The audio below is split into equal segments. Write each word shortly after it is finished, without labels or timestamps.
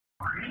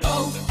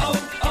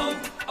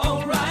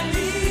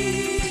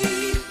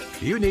O'Reilly.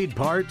 You need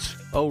parts?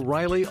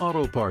 O'Reilly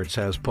Auto Parts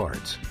has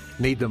parts.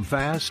 Need them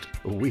fast?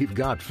 We've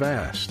got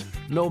fast.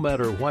 No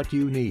matter what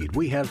you need,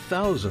 we have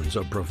thousands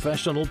of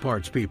professional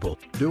parts people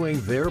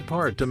doing their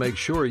part to make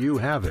sure you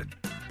have it.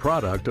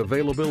 Product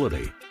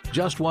availability.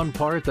 Just one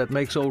part that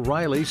makes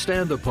O'Reilly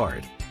stand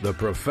apart. The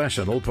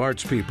professional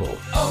parts people.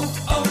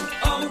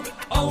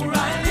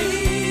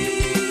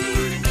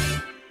 O'Reilly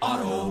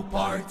Auto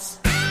Parts.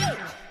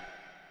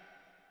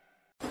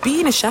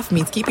 Being a chef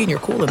means keeping your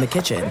cool in the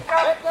kitchen.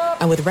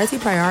 And with Resi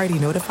Priority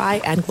Notify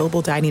and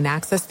Global Dining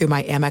Access through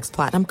my Amex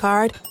Platinum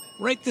card,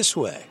 right this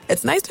way.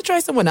 It's nice to try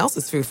someone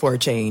else's food for a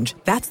change.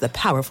 That's the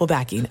powerful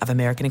backing of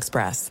American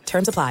Express.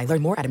 Terms apply.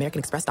 Learn more at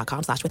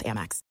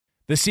americanexpress.com/withAmex.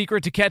 The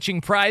secret to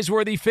catching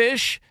prize-worthy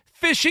fish?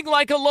 Fishing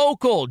like a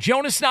local.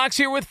 Jonas Knox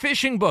here with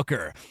Fishing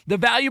Booker. The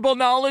valuable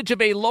knowledge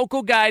of a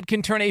local guide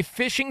can turn a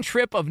fishing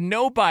trip of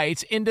no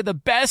bites into the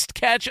best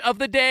catch of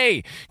the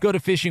day. Go to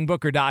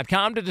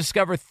fishingbooker.com to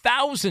discover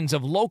thousands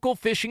of local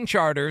fishing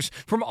charters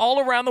from all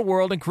around the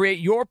world and create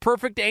your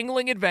perfect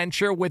angling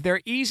adventure with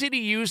their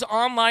easy-to-use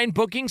online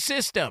booking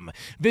system.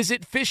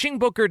 Visit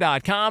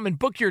fishingbooker.com and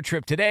book your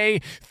trip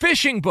today.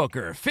 Fishing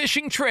Booker.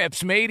 Fishing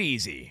trips made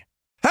easy.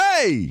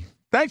 Hey!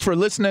 Thanks for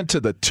listening to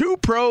the Two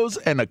Pros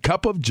and a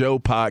Cup of Joe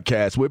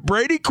podcast with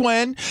Brady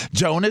Quinn,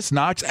 Jonas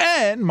Knox,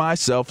 and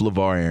myself,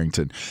 LaVar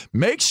Arrington.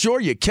 Make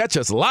sure you catch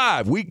us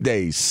live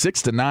weekdays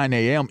 6 to 9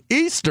 a.m.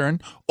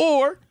 Eastern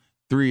or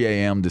 3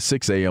 a.m. to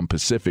 6 a.m.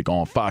 Pacific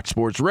on Fox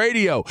Sports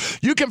Radio.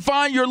 You can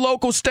find your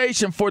local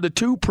station for the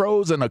Two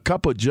Pros and a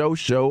Cup of Joe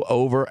show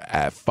over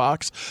at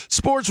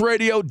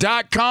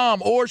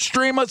foxsportsradio.com or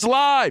stream us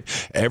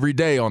live every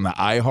day on the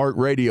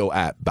iHeartRadio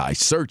app by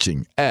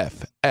searching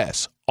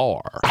FSR. Now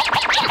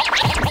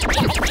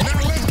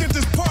let's get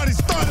this party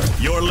started.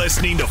 You're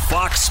listening to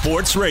Fox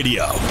Sports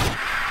Radio.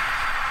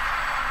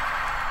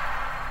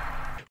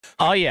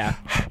 Oh, yeah.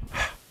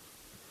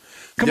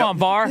 Come on,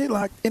 VAR. They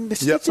locked in the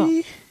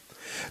city.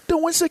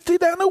 Doing 60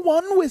 down the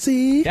one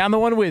Wizzy. Down the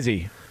one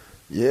Wizzy.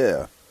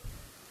 Yeah.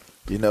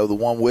 You know the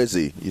one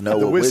Wizzy. You know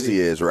what Wizzy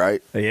is,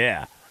 right?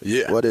 Yeah.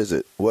 Yeah. What is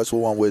it? What's the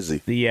one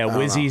Wizzy? The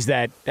Wizzy's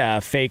that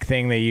fake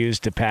thing they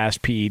used to pass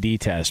PED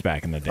tests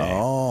back in the day.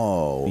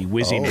 Oh. The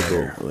Wizzy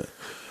meter.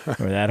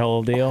 Remember that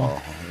whole deal?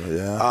 Oh,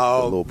 yeah.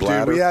 Oh, little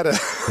bladder. Dude, we had a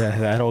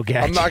that whole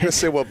gadget. I'm not going to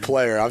say what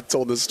player. I've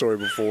told this story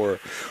before.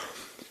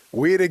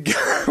 We had a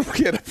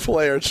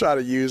player try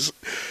to use,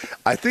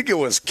 I think it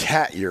was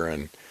cat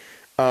urine,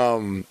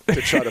 to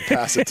try to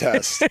pass a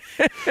test.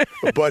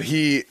 But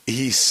he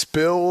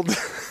spilled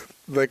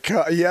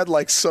he had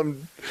like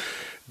some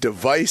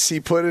device he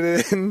put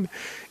it in,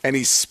 and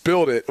he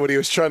spilled it when he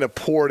was trying to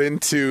pour it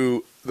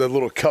into the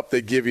little cup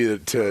they give you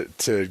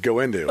to go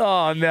into.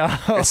 Oh, no.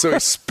 And so he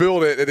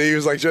spilled it, and he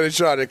was like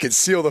trying to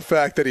conceal the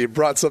fact that he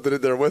brought something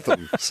in there with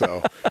him.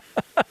 So,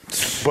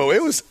 but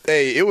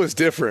it was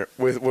different.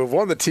 With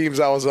one of the teams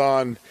I was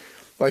on,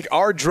 like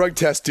our drug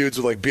test dudes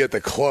would like be at the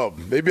club.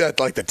 They'd be at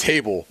like the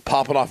table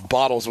popping off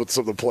bottles with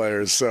some of the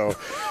players. So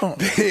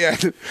we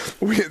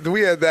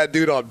had that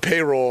dude on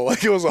payroll.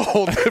 Like it was a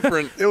whole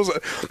different.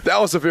 That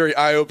was a very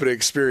eye-opening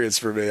experience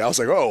for me. I was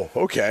like, oh,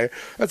 okay,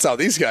 that's how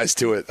these guys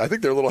do it. I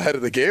think they're a little ahead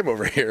of the game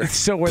over here.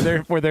 So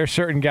were there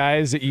certain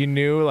guys that you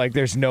knew like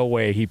there's no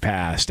way he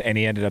passed and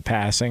he ended up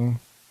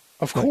passing?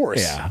 Of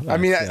course. Yeah. I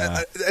mean,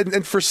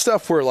 and for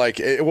stuff where like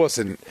it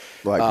wasn't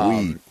like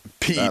weed.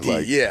 PED,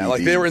 like yeah, PEDs.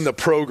 Like they were in the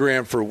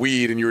program for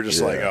weed, and you were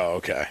just like, "Oh,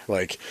 okay."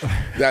 Like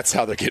that's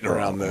how they're getting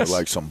around this.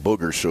 Like some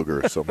booger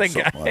sugar or something,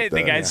 something like that.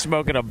 The guy's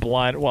smoking a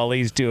blunt while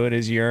he's doing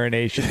his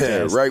urination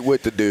test. Right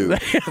with the dude,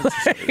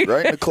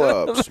 right in the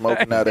club,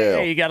 smoking that L.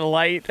 Hey, you got a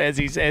light as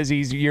he's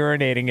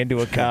urinating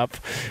into a cup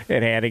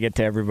and handing it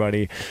to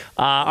everybody.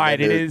 All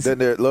right, it is. Then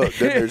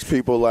there's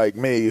people like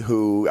me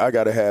who I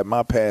got to have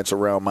my pants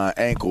around my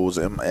ankles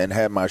and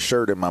have my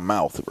shirt in my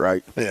mouth,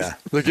 right? Yeah,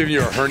 they're giving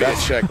you a hernia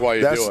check while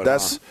you're doing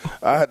it.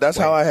 That's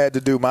how I had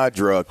to do my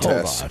drug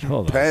test.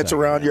 Hold on Pants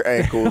around your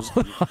ankles,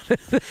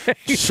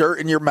 shirt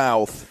in your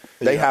mouth.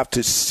 They have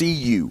to see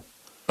you.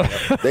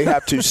 They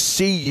have to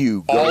see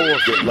you. All of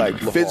it, like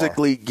LaVar.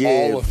 physically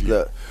give all of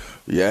the.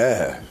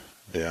 Yeah.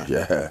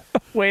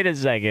 Wait a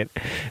second.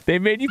 They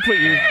made you put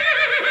your.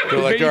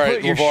 They're like, all right,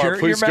 LaVar,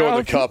 please go in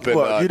the cup and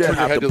Well, you didn't turn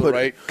your have head to to the put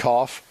right,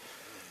 cough.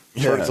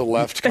 Turn to the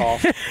left,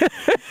 cough.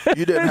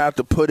 You didn't have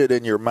to put it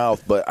in your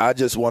mouth, but I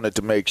just wanted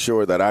to make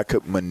sure that I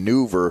could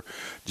maneuver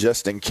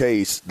just in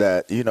case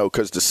that,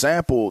 because the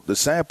sample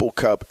cup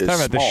is Talking small.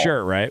 about the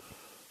shirt, right?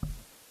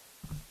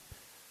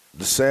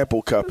 The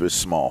sample cup is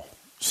small.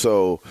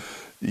 So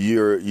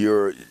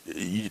there's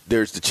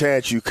the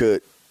chance you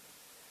could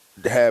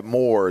have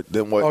more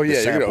than what the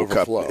sample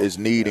cup is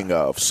needing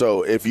of.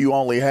 So if you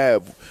only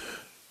have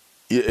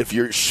If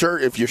your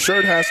shirt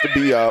has to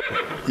be up,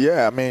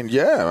 why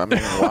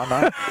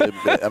not?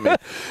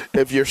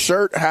 If your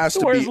shirt has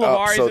to be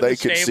up so they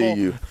can see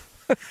you,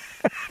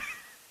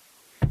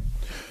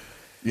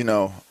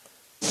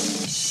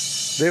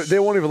 They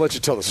won't even let you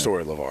tell the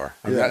story, LaVar.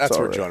 That's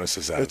where Jonas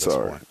is at. It's this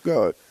all right. point.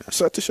 Go ahead.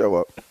 Set the show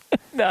up.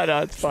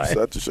 No, it's fine.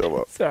 Set to show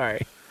up.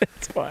 Sorry.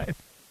 It's fine.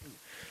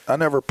 I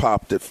never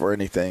popped it for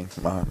anything.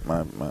 I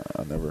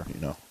never,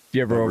 Did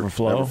you ever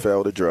overflow? Never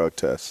failed a drug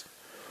test.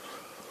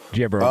 Did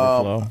you ever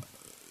overflow?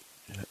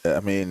 I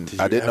mean,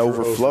 I didn't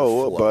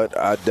overflow, but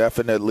I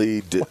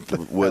definitely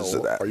was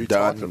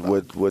done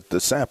with the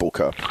sample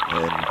cup.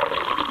 And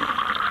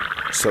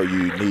so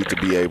you need to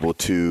be able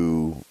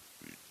to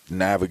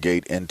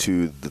navigate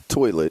into the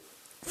toilet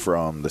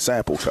from the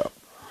sample cup.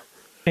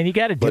 And you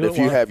got to do it. But if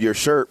you have your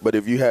shirt,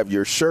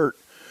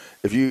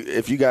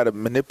 if you got to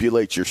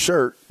manipulate your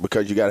shirt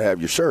because you got to have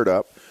your shirt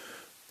up,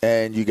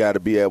 and you got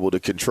to be able to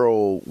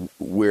control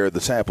where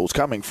the sample's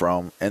coming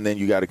from, and then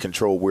you got to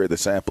control where the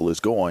sample is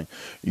going.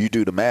 You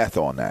do the math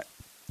on that.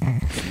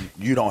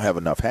 You don't have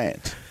enough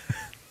hands.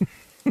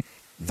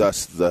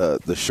 Thus,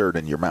 the shirt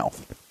in your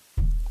mouth.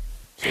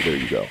 So there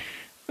you go.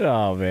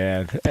 Oh,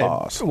 man.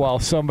 Pause. And while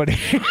somebody...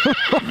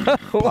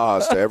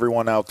 Pause to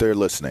everyone out there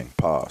listening.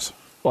 Pause.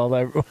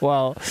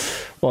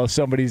 While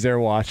somebody's there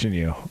watching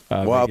you.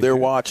 While they're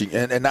watching.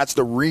 And that's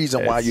the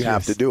reason why you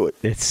have to do it.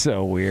 It's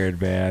so weird,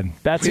 man.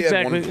 That's we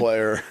exactly had one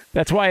player.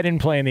 That's why I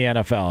didn't play in the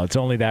NFL. It's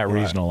only that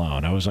reason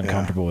alone. I was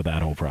uncomfortable with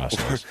that whole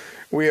process.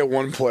 We had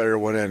one player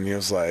went in and he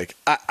was like,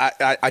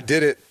 I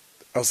did it.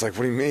 I was like,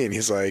 what do you mean?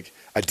 He's like,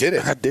 I did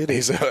it. I did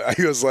it.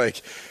 He was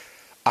like,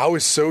 I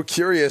was so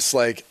curious,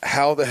 like,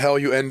 how the hell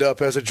you end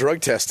up as a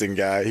drug testing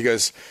guy. He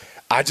goes,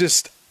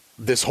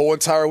 this whole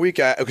entire week,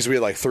 because we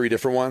had like 3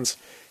 different ones,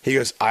 he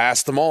goes, I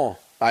asked them all.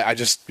 I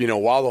just,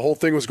 while the whole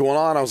thing was going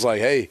on, I was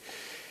like, hey,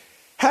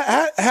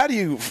 how do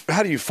you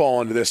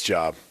fall into this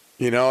job?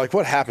 Like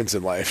what happens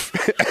in life?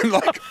 And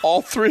like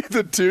all 3 of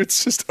the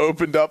dudes just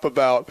opened up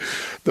about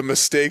the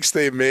mistakes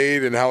they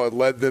made and how it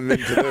led them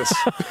into this.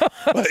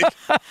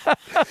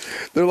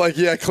 They're like,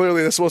 yeah,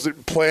 clearly this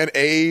wasn't plan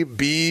A,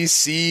 B,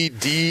 C,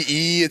 D,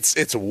 E.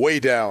 It's way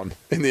down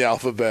in the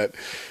alphabet.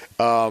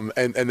 And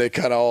they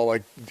kind of all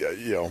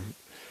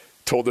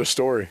told their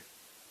story.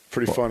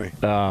 Pretty funny.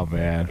 Oh,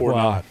 man. Or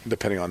not,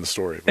 depending on the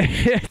story.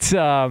 It's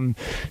 2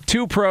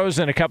 pros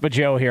and a cup of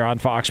Joe here on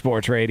Fox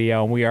Sports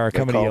Radio, and we are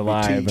coming to you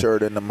live.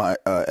 T-shirt in the mouth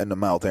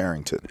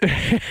Arrington.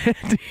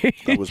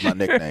 That was my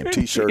nickname.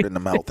 T-shirt in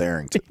the mouth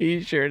Arrington.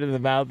 T-shirt in the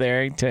mouth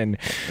Arrington,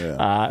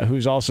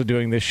 who's also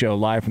doing this show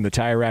live from the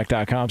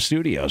TireRack.com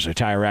studios. Or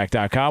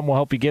TireRack.com will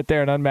help you get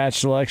there. An unmatched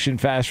selection,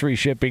 fast free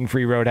shipping,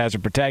 free road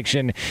hazard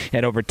protection,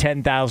 and over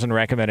 10,000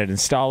 recommended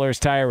installers.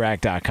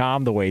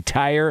 TireRack.com, the way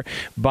tire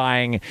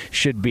buying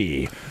should be.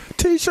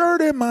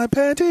 T-shirt and my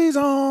panties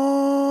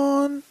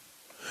on.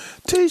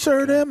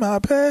 T-shirt and my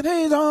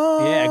panties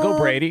on. Yeah, go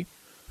Brady.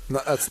 No,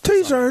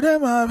 T-shirt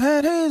and my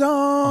panties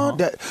on.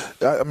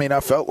 I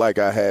felt like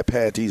I had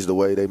panties the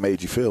way they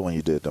made you feel when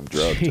you did them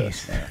drug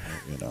tests.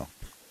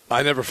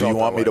 I never felt that way. You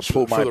want me to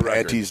pull my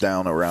panties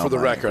down around? For the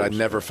record, I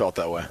never felt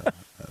that way.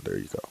 There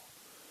you go.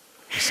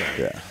 So.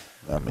 Yeah.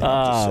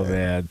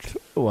 Man.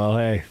 Well,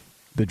 hey.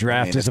 The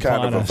draft is upon us.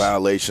 It's kind of a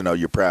violation of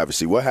your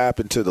privacy. What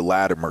happened to the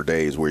Latimer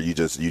days where you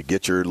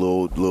get your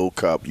little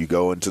cup, you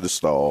go into the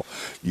stall,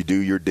 you do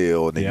your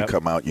deal, and then you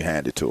come out, you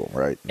hand it to him,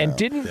 right? And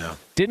didn't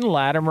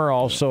Latimer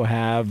also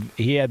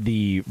he had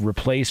the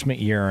replacement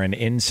urine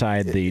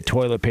inside the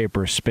toilet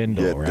paper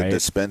spindle, right? The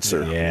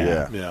dispenser.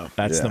 Yeah.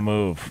 That's the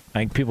move. I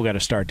think people got to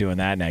start doing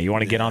that now. You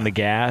want to get on the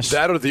gas?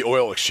 That or the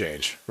oil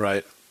exchange,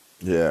 right?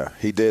 Yeah,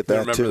 he did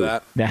that remember too.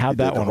 That? Now, how'd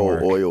that one work?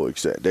 The whole oil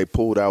exchange. They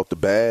pulled out the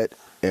bad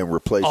and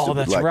replaced it. Oh,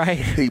 that's right.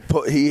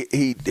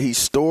 He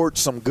stored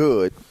some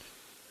good,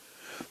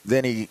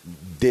 then he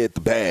did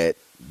the bad,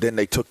 then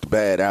they took the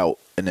bad out,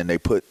 and then they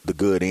put the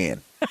good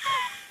in.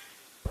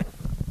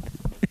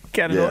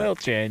 Got an oil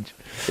change.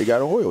 He got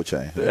an oil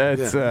change.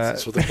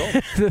 That's what they call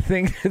it. the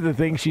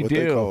things you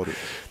do.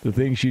 The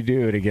things you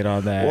do to get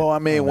on that. Well, I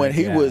mean, when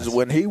he was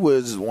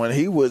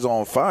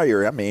on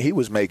fire, I mean, he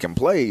was making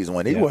plays.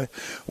 When he wasn't,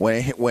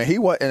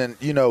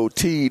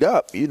 teed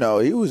up,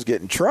 he was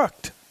getting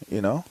trucked. I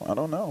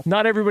don't know.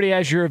 Not everybody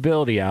has your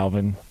ability,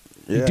 Alvin.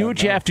 You do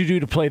what you have to do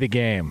to play the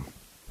game.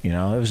 It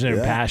was an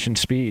impassioned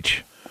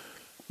speech.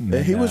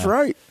 And he was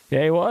right.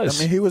 Yeah, he was.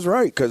 I mean, he was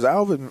right because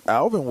Alvin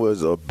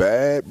was a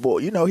bad boy.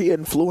 He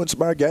influenced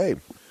my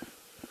game.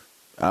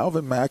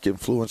 Alvin Mack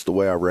influenced the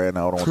way I ran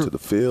out onto the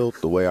field,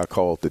 the way I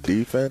called the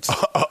defense.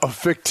 A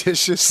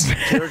fictitious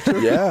character?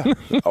 Yeah.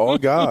 Oh,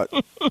 God.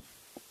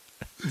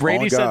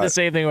 Brady said the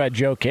same thing about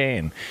Joe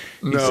Kane.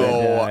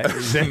 No.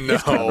 That's kind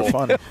of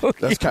funny.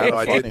 That's kind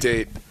of funny. I did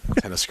date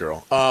a tennis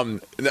girl.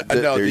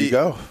 There you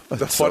go.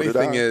 The funny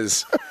thing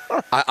is,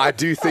 I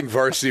do think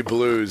Varsity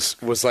Blues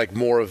was like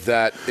more of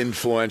that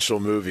influential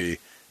movie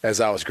as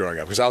I was growing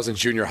up because I was in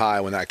junior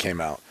high when that came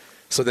out.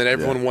 So then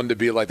everyone wanted to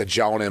be like the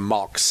John M.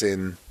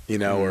 Moxon,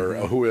 or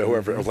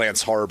whoever, or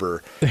Lance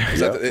Harbor.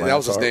 That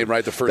was his name,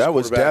 right? The first. That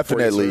was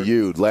definitely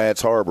you,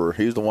 Lance Harbor.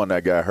 He's the one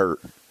that got hurt.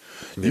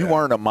 You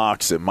weren't a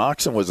Moxon.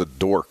 Moxon was a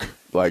dork.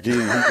 Like he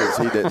didn't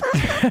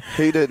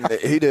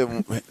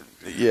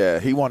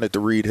he wanted to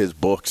read his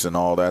books and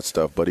all that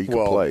stuff, but he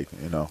could play,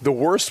 you know. The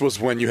worst was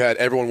when you had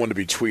everyone wanted to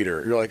be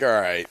Tweeter. You're like, all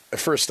right,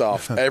 first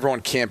off,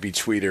 everyone can't be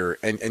Tweeter,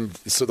 and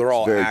so they're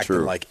all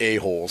acting like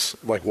a-holes,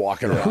 like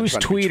walking around. Who's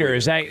Tweeter?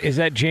 Is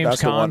that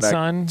James Caan's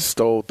son?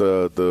 Stole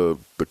the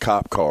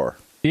cop car.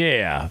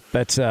 Yeah,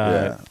 that's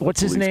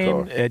what's his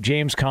name?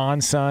 James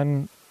Caan's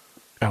son.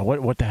 Oh,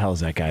 what the hell is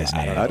that guy's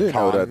name? I didn't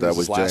know that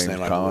was James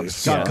Caan.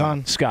 Scott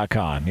Caan. Scott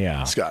Caan,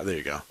 yeah. Scott, there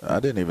you go. I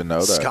didn't even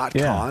know that. Scott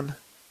Caan?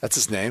 That's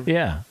his name?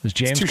 Yeah, it was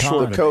James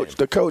Caan.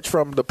 The coach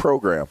from the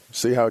program.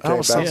 See how it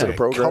came back to the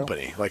program?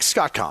 Company, like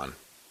Scott Caan.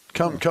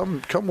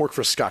 Come work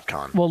for Scott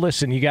Caan. Well,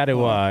 listen, you got to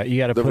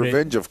the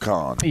Revenge of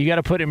Caan. You got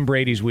to put it in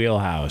Brady's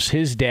wheelhouse.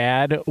 His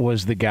dad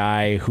was the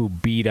guy who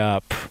beat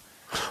up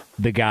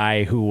the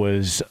guy who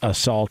was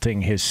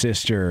assaulting his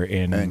sister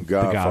in The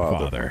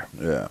Godfather.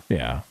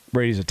 Yeah.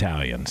 Brady's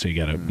Italian, so you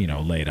got to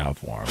lay it out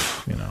for him.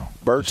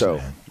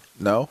 Berto,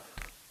 no.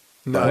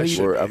 No,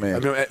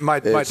 my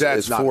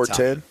dad's not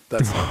 4'10".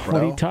 What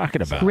are you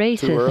talking about?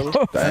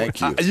 Racist.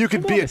 Thank you. You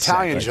could be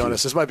Italian,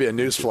 Jonas. This might be a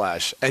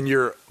newsflash. And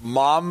your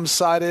mom's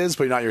side is,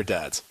 but not your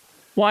dad's.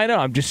 Well, I know.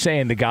 I'm just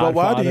saying The Godfather.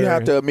 Well, why do you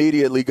have to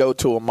immediately go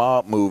to a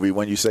mob movie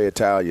when you say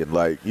Italian?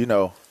 Like,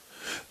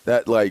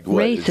 that like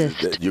what?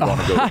 Racist. You're going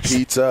to go to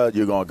pizza.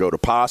 You're going to go to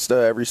pasta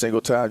every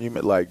single time.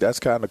 That's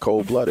kind of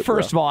cold-blooded.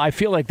 First of all, I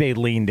feel like they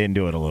leaned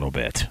into it a little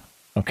bit.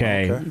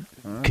 Okay.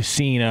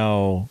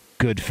 Casino,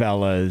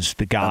 Goodfellas,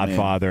 The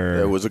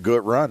Godfather. It was a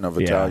good run of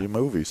Italian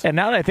movies. And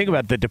now that I think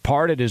about it, The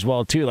Departed as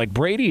well, too. Like,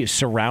 Brady is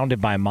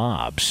surrounded by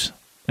mobs.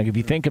 Like, if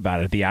you think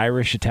about it, the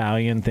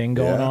Irish-Italian thing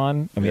going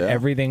on, I mean,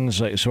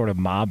 everything's like sort of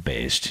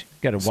mob-based.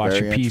 You got to watch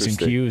your P's and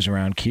Q's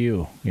around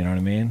Q. You know what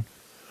I mean?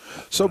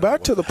 So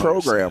back to the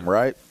program,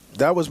 right?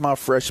 That was my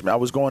freshman. I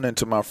was going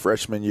into my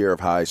freshman year of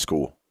high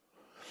school.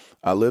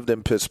 I lived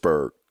in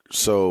Pittsburgh.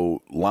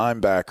 So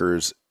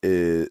linebackers,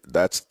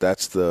 that's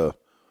the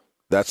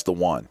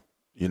one.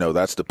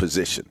 That's the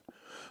position.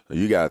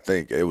 You got to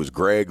think it was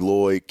Greg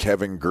Lloyd,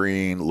 Kevin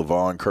Green,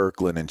 LaVar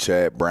Kirkland, and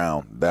Chad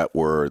Brown that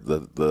were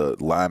the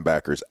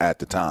linebackers at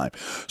the time.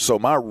 So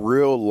my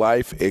real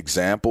life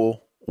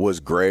example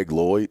was Greg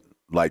Lloyd.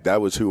 Like,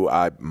 that was who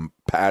I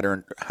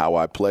patterned how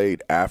I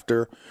played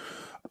after.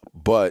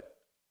 But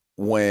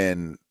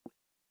when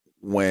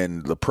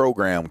the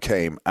program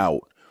came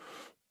out,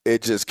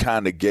 it just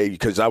kind of gave,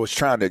 because I was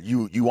trying to,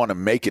 you want to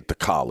make it to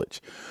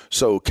college.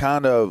 So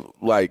kind of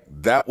like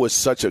that was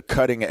such a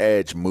cutting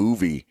edge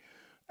movie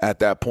at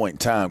that point in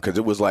time, because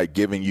it was like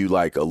giving you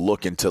like a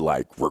look into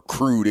like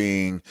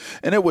recruiting,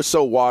 and it was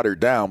so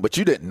watered down, but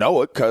you didn't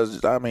know it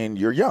because,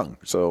 you're young.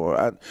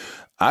 So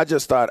I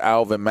just thought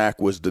Alvin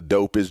Mack was the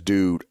dopest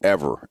dude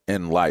ever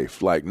in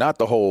life. Like, not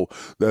the whole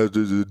that's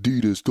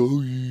Adidas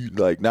story,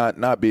 like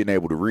not being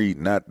able to read,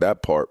 not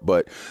that part,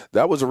 but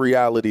that was a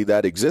reality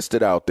that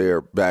existed out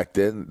there back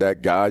then,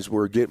 that guys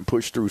were getting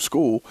pushed through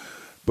school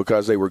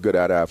because they were good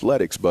at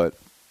athletics. But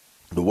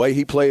the way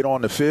he played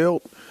on the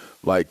field,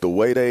 like the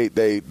way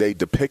they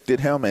depicted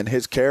him and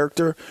his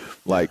character,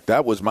 like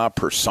that was my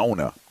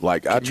persona.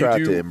 Like, I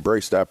tried to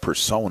embrace that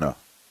persona.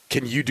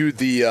 Can you do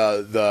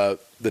the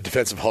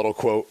defensive huddle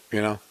quote?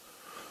 Killing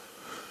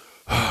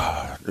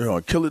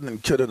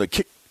a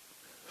kick.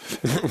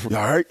 All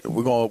right,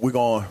 we're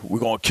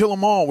gonna kill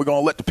them all. We're gonna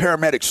let the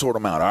paramedics sort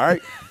them out. All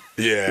right.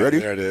 Yeah. Ready?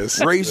 There it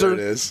is. Razor. There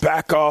it is.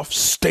 Back off.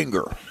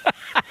 Stinger.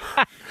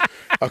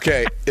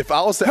 Okay. If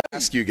I was to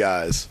ask you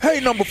guys,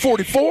 hey, number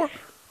 44.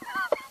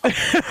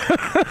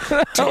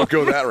 Don't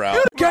go that route.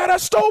 You're the guy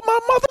that stole my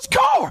mother's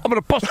car. I'm going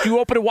to bust you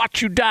open and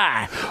watch you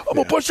die. I'm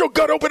going to bust your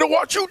gut open and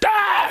watch you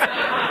die.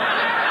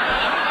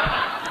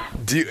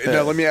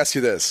 Now, let me ask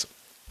you this.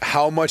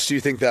 How much do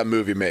you think that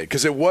movie made?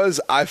 Because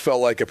I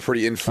felt like a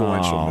pretty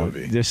influential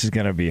movie. This is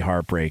going to be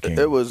heartbreaking.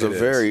 It was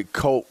very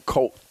cult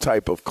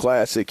type of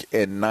classic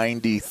in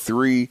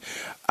 93.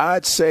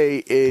 I'd say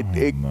it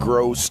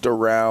grossed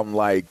around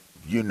like,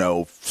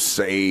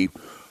 say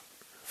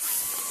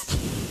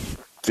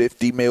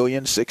 50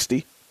 million,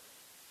 60.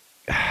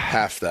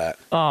 Half that.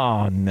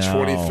 Oh, no.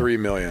 23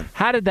 million.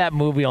 How did that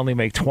movie only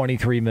make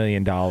 $23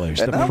 million? And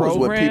that was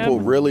when people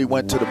really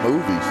went to the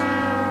movies.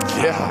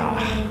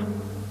 Yeah.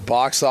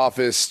 Box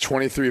office,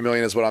 23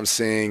 million is what I'm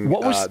seeing.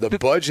 What was the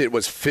budget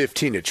was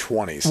 15 to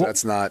 20, so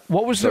that's not.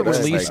 What was the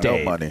release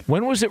date? No money.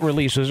 When was it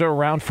released? Was it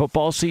around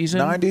football season?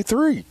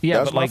 93. Yeah,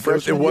 that's but like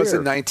it was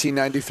in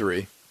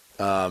 1993.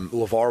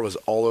 LaVar was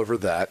all over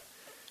that.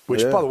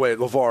 Which, by the way,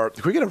 LaVar,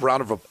 can we get a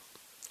round of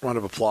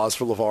applause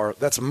for LaVar?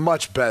 That's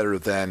much better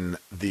than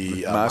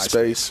the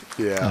MySpace.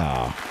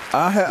 Yeah.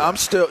 I'm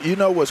still. You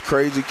know what's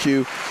crazy,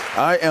 Q?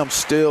 I am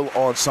still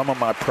on some of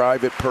my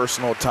private,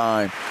 personal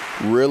time,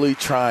 really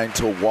trying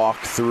to walk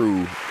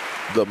through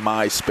the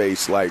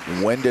MySpace. Like,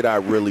 when did I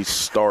really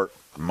start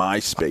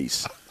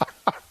MySpace?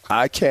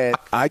 I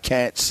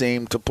can't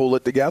seem to pull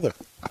it together.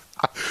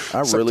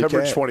 I really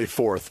can't. September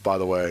 24th, by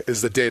the way,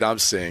 is the date I'm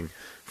seeing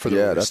for the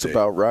that's state.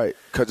 about right.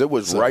 Because it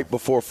was right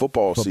before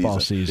football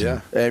season.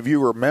 Yeah. And if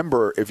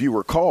you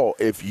recall,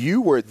 if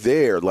you were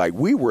there, like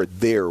we were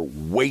there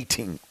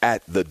waiting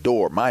at the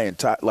door.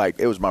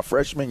 It was my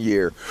freshman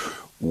year.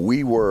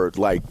 We were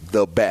like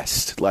the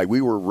best. Like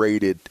we were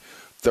rated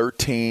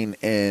 13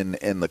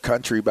 in the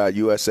country by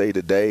USA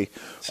Today.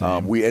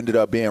 We ended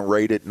up being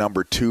rated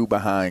number 2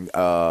 behind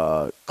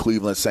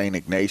Cleveland St.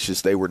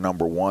 Ignatius. They were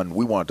number 1.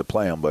 We wanted to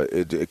play them, but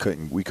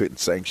we couldn't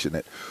sanction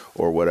it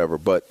or whatever.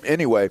 But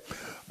anyway,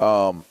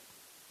 our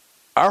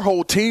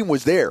whole team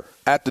was there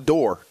at the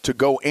door to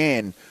go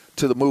in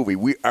to the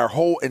movie. Our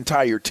whole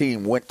entire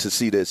team went to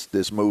see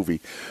this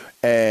movie.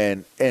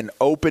 And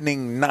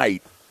opening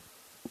night,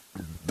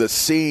 the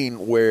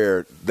scene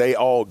where they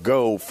all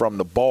go from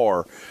the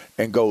bar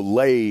and go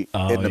lay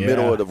in the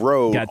middle of the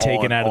road. Got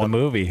taken out of the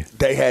movie.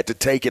 They had to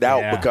take it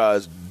out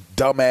because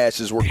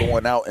dumbasses were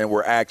going out and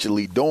were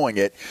actually doing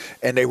it,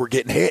 and they were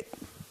getting hit.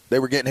 They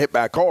were getting hit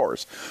by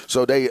cars.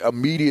 So they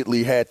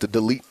immediately had to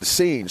delete the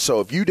scene. So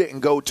if you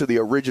didn't go to the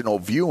original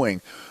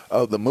viewing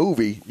of the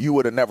movie, you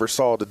would have never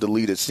saw the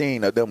deleted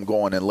scene of them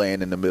going and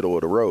laying in the middle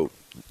of the road.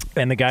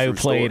 And the guy who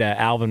played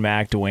Alvin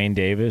Mack, Dwayne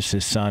Davis,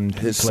 his son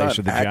plays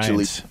for the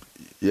Giants.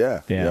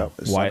 Yeah.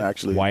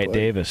 Wyatt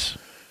Davis.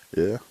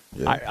 Yeah.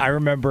 I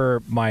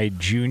remember my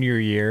junior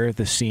year,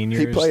 the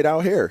seniors. He played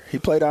out here. He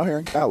played out here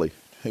in Cali.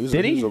 He was a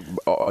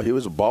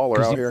baller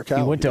out here in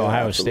Cali. He went to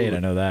Ohio State. I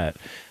know that.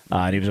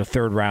 And he was a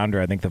third rounder.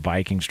 I think the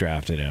Vikings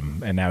drafted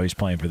him, and now he's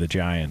playing for the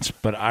Giants.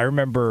 But I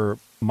remember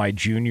my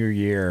junior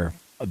year,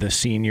 the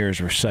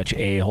seniors were such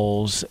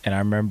a-holes. And I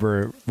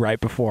remember right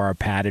before our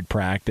padded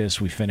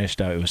practice, we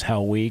finished, it was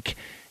Hell Week.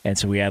 And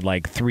so we had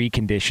like 3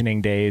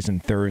 conditioning days,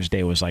 and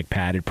Thursday was like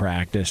padded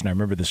practice. And I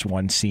remember this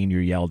one senior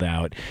yelled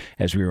out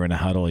as we were in a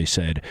huddle, he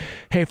said,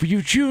 "Hey, for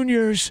you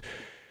juniors,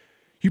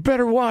 you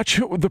better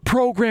watch the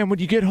program when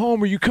you get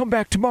home or you come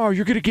back tomorrow.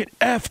 You're going to get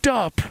effed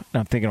up."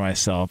 And I'm thinking to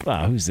myself,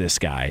 who's this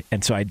guy?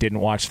 And so I didn't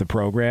watch the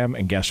program.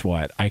 And guess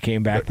what? I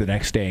came back the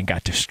next day and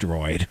got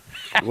destroyed.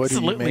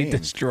 Absolutely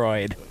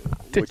destroyed.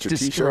 With your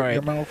T-shirt in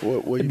your mouth?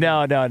 What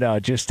No.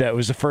 Just it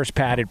was the first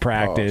padded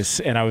practice,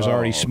 and I was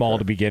already small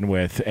to begin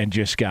with, and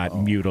just got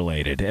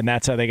mutilated. And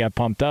that's how they got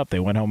pumped up. They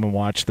went home and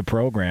watched the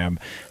program,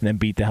 and then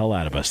beat the hell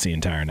out of us the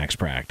entire next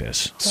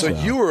practice. So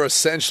you were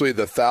essentially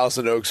the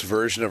Thousand Oaks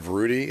version of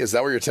Rudy? Is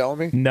that what you're telling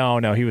me?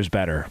 No, he was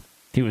better.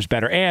 He was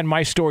better. And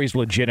my story's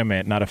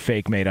legitimate, not a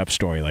fake made-up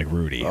story like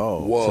Rudy.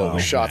 Oh, whoa. So,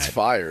 shots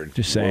fired.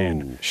 Just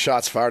saying. Whoa.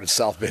 Shots fired in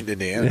South Bend,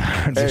 Indiana.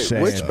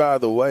 Which, by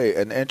the way,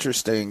 an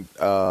interesting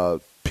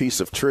piece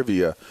of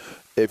trivia.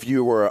 If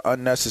you were an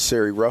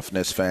Unnecessary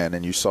Roughness fan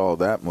and you saw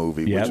that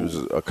movie, which was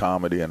a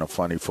comedy and a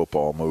funny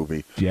football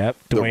movie,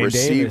 Dwayne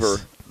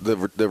Davis.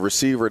 The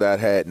receiver that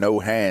had no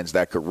hands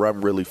that could run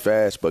really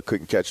fast but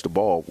couldn't catch the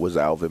ball was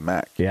Alvin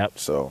Mack.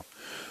 So,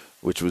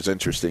 which was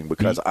interesting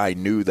because I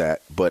knew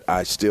that, but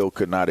I still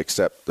could not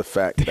accept the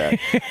fact that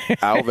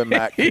Alvin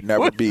Mack could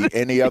never be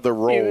any other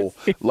role.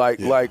 Like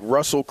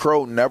Russell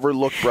Crowe never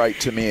looked right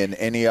to me in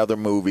any other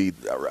movie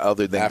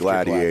other than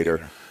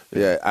Gladiator.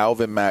 Yeah,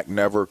 Alvin Mack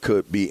never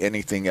could be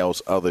anything else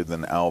other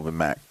than Alvin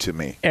Mack to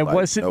me. And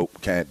nope,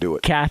 can't do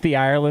it. Kathy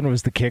Ireland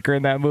was the kicker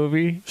in that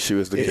movie? She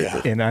was the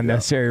kicker. In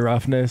Unnecessary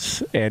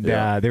Roughness. And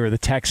they were the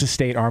Texas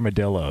State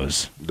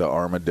Armadillos. The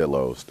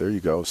Armadillos. There you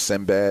go.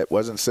 Sinbad.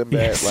 Wasn't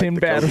Sinbad like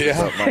Sinbad.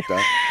 Something like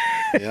that?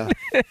 Yeah.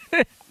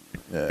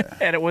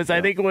 And it was, I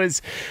think it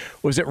was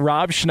it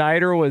Rob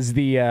Schneider was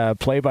the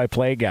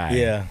play-by-play guy?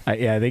 Yeah.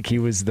 I think he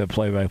was the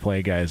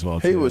play-by-play guy as well,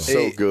 too. He was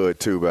so good,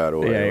 too, by the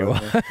way. Yeah, he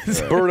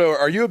was. Berto,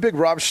 are you a big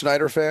Rob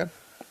Schneider fan?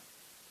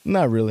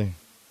 Not really.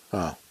 Oh,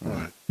 all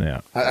right. Yeah.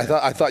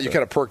 I thought you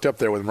kind of perked up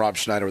there with Rob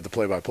Schneider with the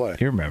play-by-play.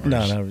 You remember? No,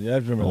 I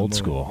remember old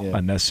school. Yeah.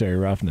 Unnecessary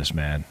Roughness,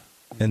 man.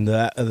 And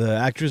the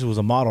actress was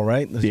a model,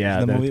 right?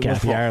 The movie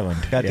Kathy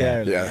Ireland.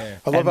 Yeah.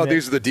 I love how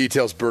these are the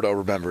details Berto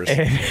remembers.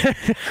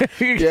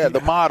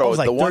 The model,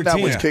 like the one 13.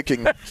 that was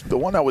kicking,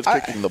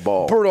 the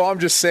ball. Berto, I'm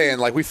just saying,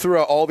 like we threw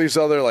out all these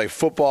other like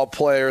football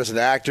players and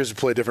actors who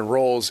play different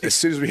roles. As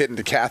soon as we hit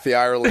into Kathy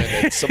Ireland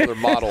and some other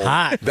model,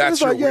 that's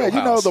your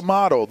wheelhouse. the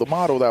model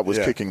that was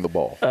kicking the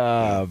ball.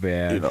 Oh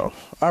man,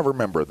 I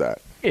remember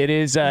that. It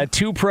is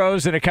 2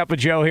 pros and a cup of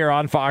Joe here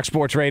on Fox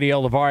Sports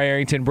Radio. LaVar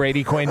Arrington,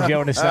 Brady Quinn,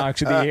 Jonas Knox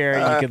with you here.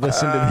 You can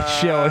listen to the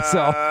show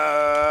itself.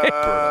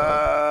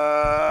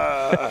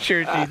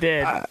 Sure she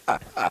did.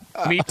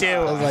 Me too.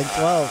 I was like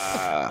 12.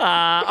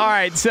 All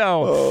right,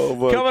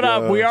 so coming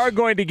up, we are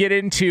going to get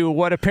into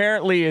what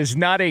apparently is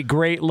not a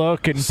great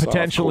look and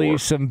potentially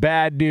some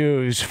bad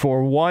news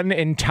for one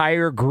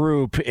entire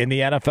group in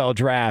the NFL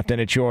draft,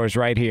 and it's yours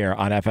right here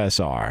on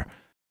FSR.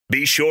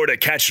 Be sure to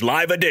catch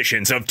live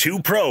editions of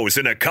 2 Pros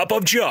and a Cup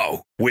of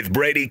Joe with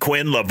Brady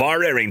Quinn,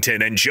 LaVar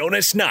Arrington, and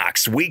Jonas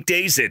Knox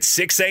weekdays at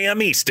 6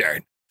 a.m.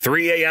 Eastern,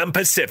 3 a.m.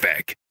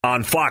 Pacific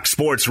on Fox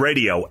Sports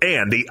Radio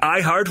and the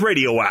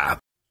iHeartRadio app.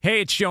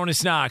 Hey, it's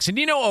Jonas Knox, and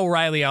you know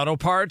O'Reilly Auto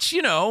Parts.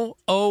 You know,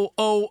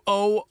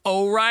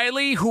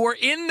 O'Reilly, who are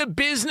in the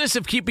business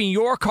of keeping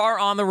your car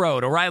on the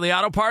road. O'Reilly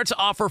Auto Parts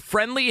offer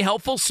friendly,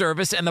 helpful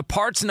service and the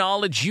parts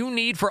knowledge you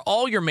need for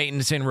all your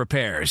maintenance and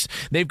repairs.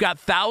 They've got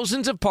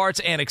thousands of parts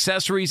and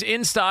accessories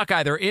in stock,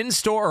 either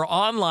in-store or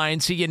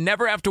online, so you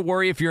never have to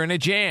worry if you're in a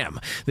jam.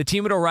 The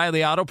team at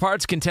O'Reilly Auto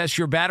Parts can test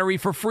your battery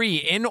for free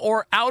in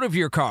or out of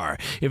your car.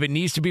 If it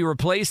needs to be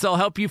replaced, they'll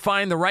help you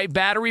find the right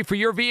battery for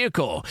your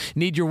vehicle.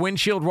 Need your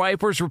windshield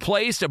wipers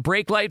replaced, a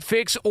brake light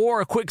fix,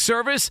 or a quick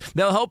service?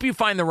 They'll help you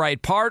find the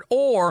right part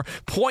or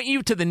point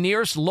you to the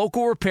nearest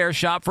local repair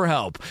shop for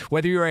help.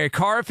 Whether you're a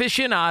car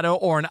aficionado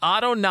or an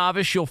auto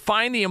novice, you'll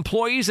find the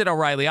employees at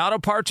O'Reilly Auto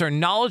Parts are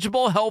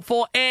knowledgeable,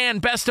 helpful,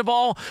 and best of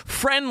all,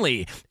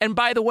 friendly. And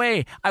by the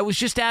way, I was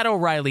just at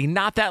O'Reilly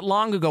not that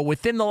long ago,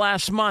 within the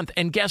last month,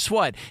 and guess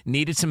what?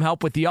 Needed some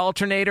help with the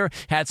alternator,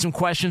 had some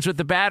questions with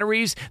the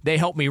batteries. They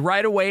helped me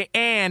right away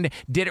and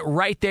did it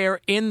right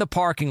there in the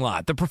parking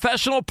lot. The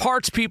professional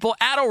parts people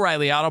at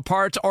O'Reilly Auto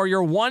Parts are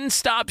your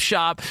one-stop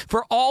shop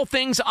for all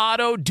things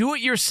auto,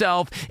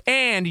 do-it-yourself,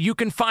 and you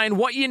can find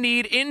what you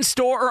need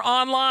in-store or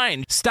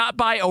online. Stop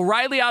by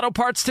O'Reilly Auto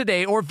Parts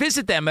today or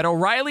visit them at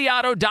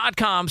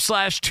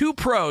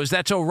O'ReillyAuto.com/2pros.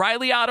 That's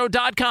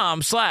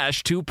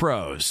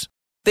O'ReillyAuto.com/2pros.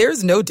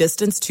 There's no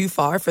distance too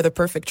far for the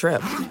perfect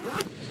trip.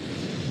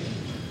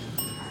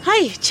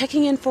 Hi,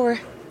 checking in for...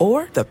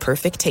 Or the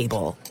perfect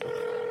table.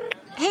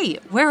 Hey,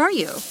 where are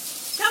you?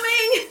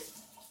 Coming!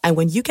 And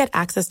when you get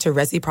access to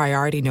Resi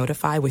Priority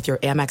Notify with your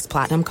Amex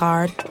Platinum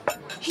card...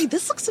 Hey,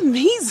 this looks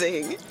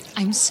amazing.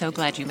 I'm so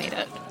glad you made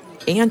it.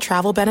 And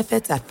travel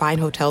benefits at fine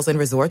hotels and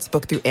resorts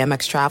booked through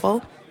Amex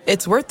Travel,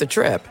 it's worth the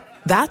trip.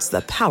 That's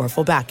the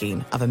powerful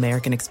backing of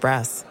American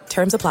Express.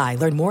 Terms apply.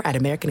 Learn more at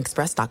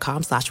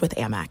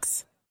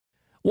americanexpress.com/withAmex.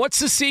 What's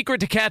the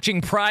secret to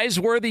catching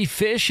prize-worthy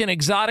fish in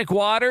exotic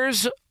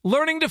waters?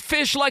 Learning to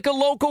fish like a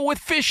local with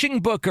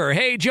Fishing Booker.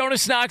 Hey,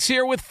 Jonas Knox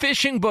here with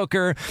Fishing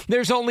Booker.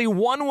 There's only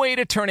one way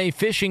to turn a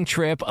fishing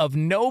trip of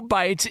no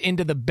bites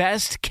into the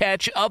best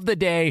catch of the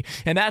day,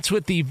 and that's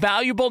with the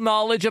valuable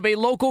knowledge of a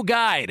local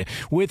guide.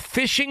 With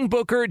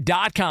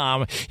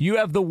FishingBooker.com, you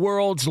have the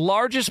world's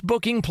largest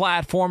booking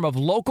platform of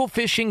local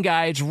fishing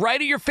guides right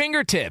at your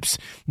fingertips.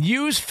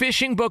 Use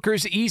Fishing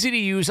Booker's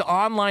easy-to-use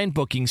online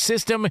booking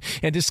system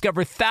and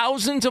discover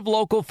thousands of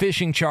local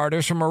fishing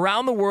charters from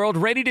around the world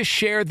ready to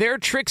share their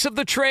tricks of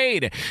the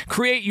trade.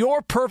 Create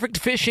your perfect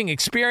fishing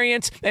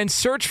experience and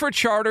search for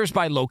charters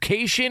by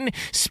location,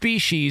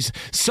 species,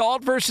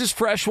 salt versus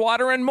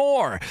freshwater, and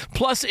more.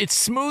 Plus, it's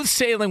smooth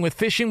sailing with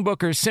Fishing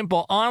Booker's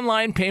simple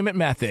online payment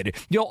method.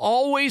 You'll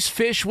always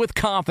fish with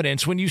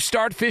confidence when you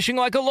start fishing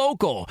like a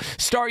local.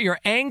 Start your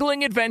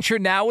angling adventure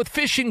now with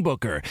Fishing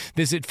Booker.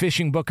 Visit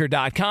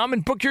FishingBooker.com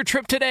and book your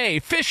trip today.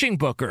 Fishing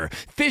Booker.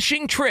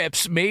 Fishing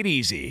trips made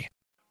easy.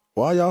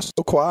 Why y'all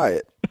so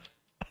quiet?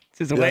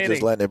 Just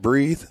letting it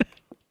breathe.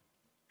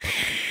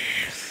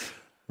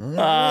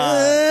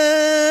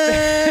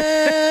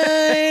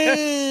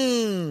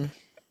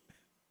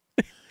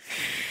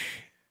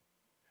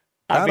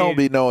 I don't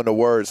be knowing the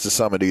words to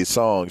some of these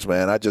songs,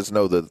 man. I just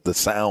know the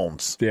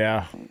sounds.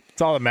 Yeah,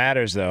 it's all that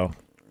matters, though.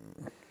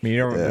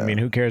 I mean,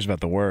 who cares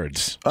about the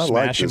words?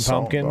 Smashing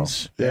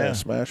Pumpkins. Yeah,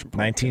 Smashing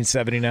Pumpkins.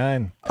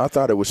 1979. I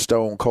thought it was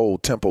Stone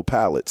Cold Temple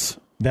Pilots.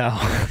 No,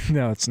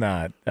 it's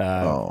not.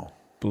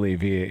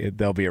 Believe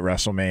they'll be at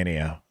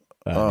WrestleMania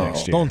next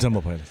year. Stone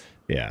Temple Pilots.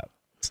 Yeah.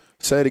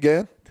 Say it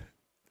again.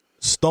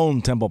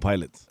 Stone Temple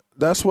Pilots.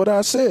 That's what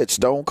I said.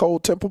 Stone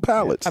Cold Temple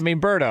Pilots. I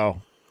mean,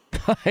 Berto,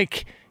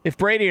 like, if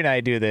Brady and I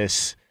do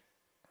this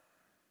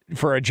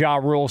for a Ja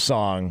Rule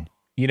song,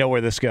 you know where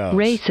this goes.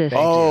 Racist.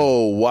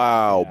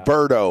 Wow. Yeah.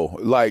 Berto,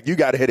 like, you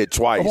got to hit it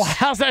twice. Well,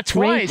 how's that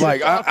twice?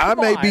 Like, I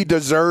may be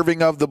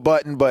deserving of the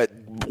button, but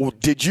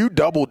did you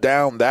double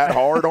down that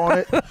hard on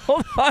it?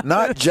 Hold on.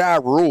 Not Ja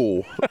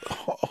Rule.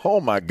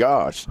 Oh, my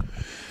gosh.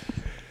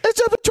 It's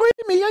between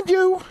me and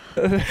you.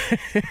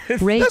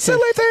 The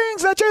silly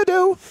things that you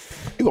do.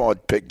 You're going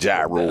to pick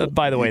Ja Rule.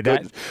 By the way,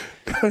 that you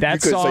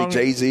could song,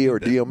 say Jay-Z or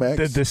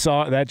DMX. The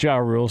song, that Ja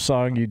Rule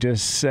song you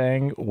just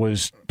sang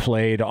was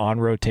played on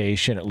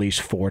rotation at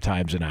least 4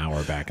 times an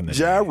hour back in the day.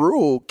 Ja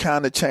Rule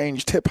kind of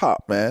changed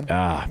hip-hop, man.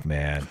 Ah,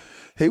 man.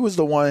 He was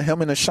the one,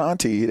 him and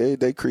Ashanti,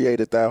 they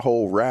created that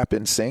whole rap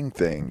and sing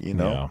thing, you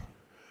know. Yeah.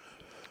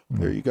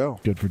 There you go.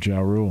 Good for Ja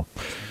Rule.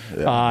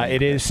 Yeah,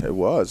 It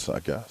was, I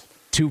guess.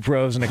 Two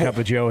Pros and a Cup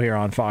of Joe here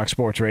on Fox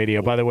Sports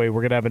Radio. By the way, we're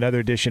going to have another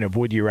edition of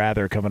Would You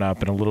Rather coming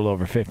up in a little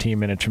over 15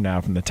 minutes from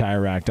now from the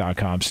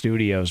TireRack.com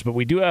studios. But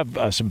we do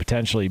have some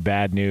potentially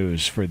bad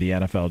news for the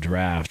NFL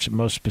draft,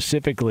 most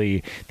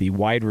specifically the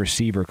wide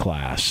receiver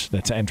class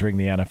that's entering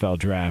the NFL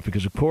draft.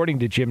 Because according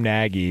to Jim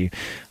Nagy,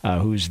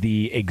 who's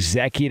the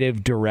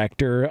executive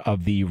director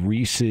of the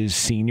Reese's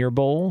Senior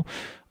Bowl,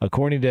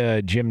 According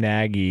to Jim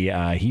Nagy,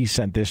 he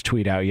sent this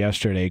tweet out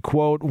yesterday,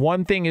 quote,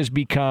 "One thing has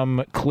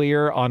become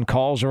clear on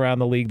calls around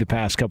the league the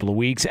past couple of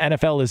weeks.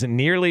 NFL isn't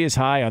nearly as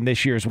high on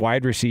this year's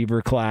wide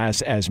receiver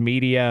class as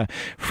media.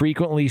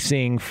 Frequently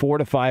seeing 4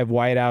 to 5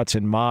 wideouts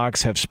and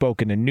mocks. Have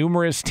spoken to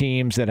numerous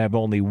teams that have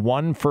only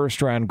one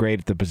first-round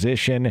grade at the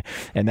position,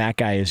 and that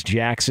guy is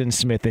Jackson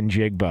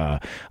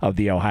Smith-Njigba of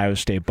the Ohio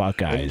State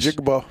Buckeyes."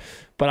 Njigba.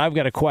 But I've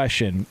got a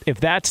question. If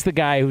that's the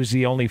guy who's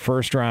the only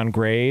first-round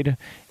grade,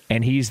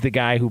 and he's the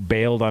guy who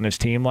bailed on his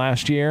team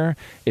last year,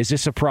 is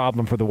this a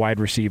problem for the wide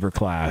receiver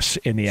class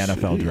in the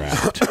NFL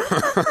draft?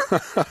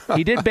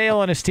 He did bail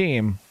on his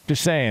team.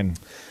 Just saying.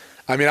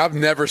 I mean, I've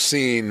never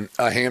seen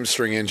a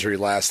hamstring injury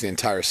last the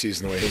entire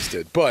season the way his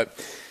did. But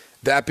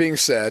that being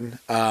said,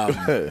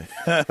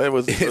 it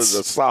was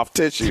a soft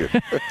tissue.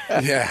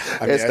 Yeah,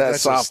 I mean, it's that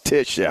soft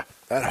tissue.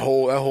 That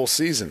whole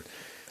season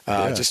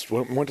just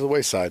went to the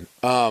wayside.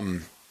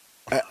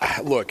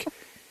 Look.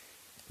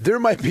 There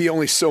might be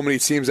only so many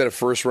teams that have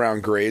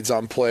first-round grades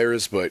on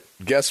players, but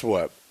guess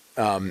what?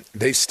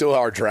 They still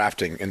are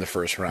drafting in the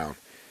first round.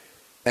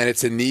 And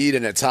it's a need,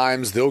 and at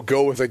times they'll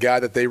go with a guy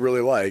that they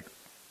really like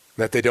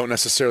that they don't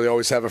necessarily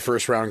always have a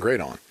first-round grade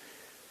on.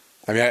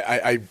 I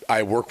mean,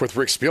 I work with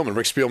Rick Spielman.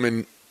 Rick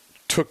Spielman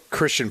took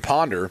Christian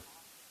Ponder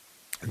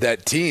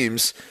that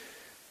teams,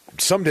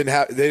 some didn't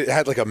have – they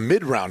had like a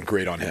mid-round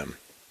grade on him,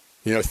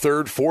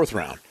 third, fourth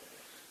round.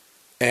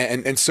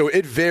 And so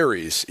it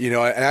varies, and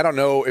I don't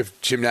know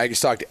if Jim Nagy's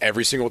talked to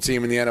every single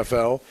team in the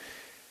NFL.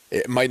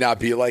 It might not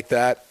be like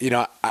that.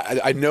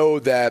 I know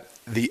that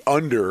the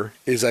under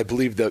is, I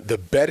believe, the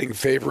betting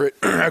favorite,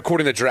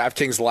 according to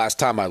DraftKings the last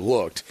time I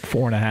looked.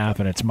 4.5,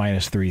 and it's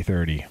minus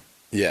 330.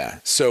 Yeah.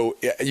 So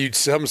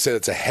some say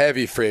that's a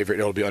heavy favorite.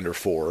 It'll be under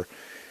 4.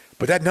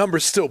 But that number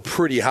is still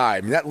pretty high.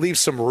 I mean, that leaves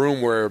some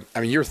room where,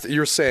 I mean,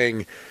 you're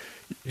saying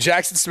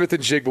Jackson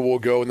Smith-Njigba will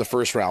go in the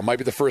first round, might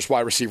be the first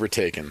wide receiver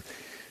taken.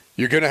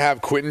 You're going to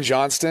have Quentin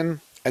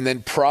Johnston and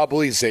then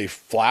probably Zay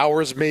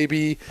Flowers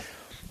maybe.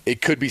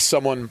 It could be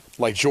someone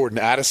like Jordan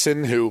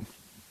Addison, who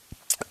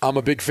I'm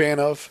a big fan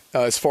of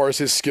as far as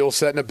his skill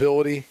set and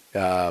ability.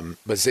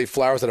 But Zay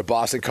Flowers out of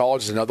Boston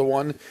College is another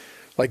one.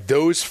 Like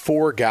those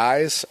 4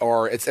 guys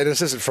are – and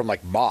this isn't from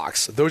like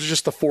mocks. Those are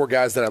just the 4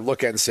 guys that I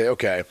look at and say,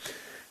 okay,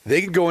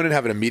 they can go in and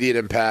have an immediate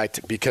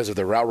impact because of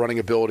their route running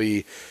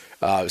ability,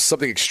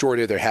 something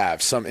extraordinary they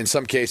have. In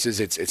some cases,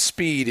 it's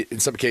speed. In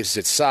some cases,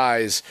 it's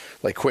size,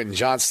 like Quentin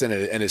Johnston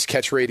and his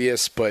catch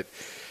radius. But,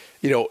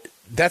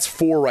 that's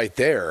 4 right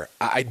there.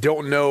 I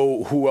don't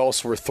know who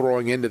else we're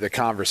throwing into the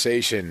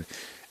conversation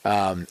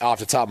off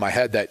the top of my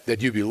head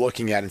that you'd be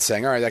looking at and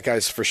saying, all right, that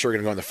guy's for sure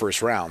going to go in the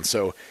first round.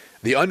 So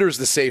the under is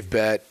the safe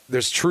bet.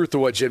 There's truth to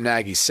what Jim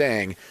Nagy's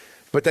saying.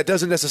 But that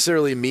doesn't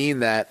necessarily mean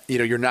that,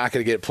 you're not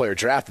going to get a player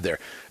drafted there.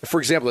 For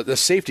example, the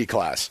safety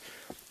class.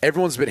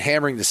 Everyone's been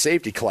hammering the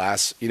safety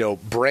class.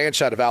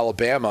 Branch out of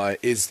Alabama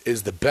is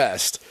the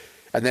best.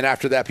 And then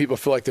after that, people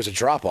feel like there's a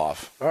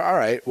drop-off. All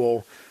right,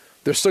 well,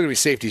 there's still going to be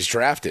safeties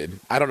drafted.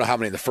 I don't know how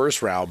many in the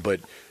first round, but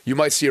you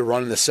might see a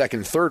run in the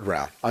second, third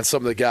round on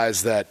some of the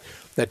guys that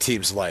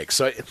teams like.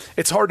 So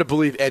it's hard to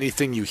believe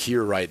anything you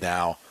hear right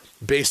now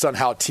based on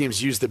how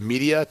teams use the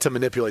media to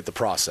manipulate the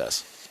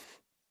process.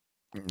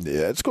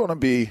 Yeah, it's going to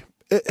be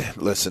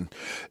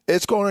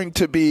it's going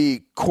to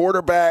be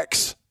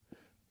quarterbacks,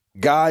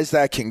 guys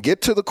that can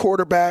get to the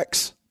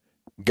quarterbacks,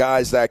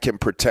 guys that can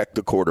protect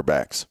the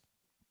quarterbacks.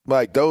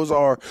 Like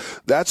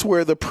that's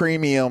where the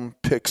premium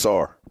picks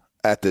are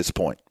at this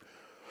point.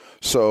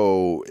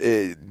 So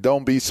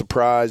don't be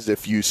surprised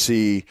if you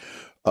see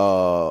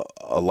a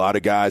lot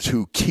of guys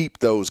who keep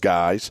those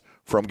guys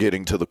from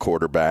getting to the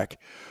quarterback.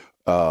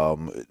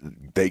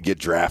 They get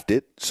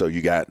drafted. So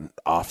you got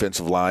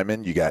offensive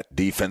linemen, you got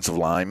defensive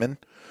linemen.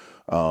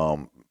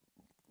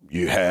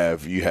 You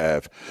have,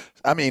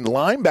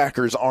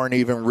 linebackers aren't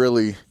even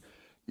really,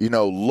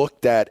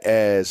 looked at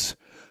as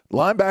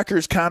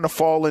linebackers kind of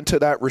fall into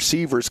that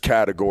receivers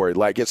category.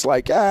 Like, it's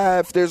like,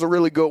 if there's a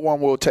really good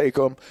one, we'll take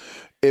them.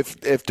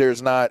 If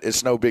there's not,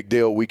 it's no big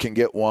deal. We can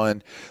get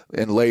one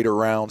in later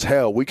rounds.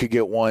 Hell, we could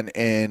get one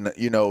in,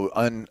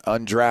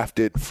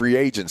 undrafted free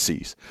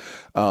agencies,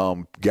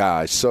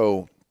 guys.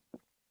 So,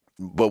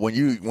 but when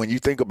you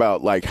think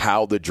about like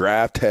how the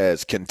draft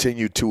has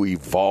continued to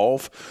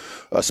evolve,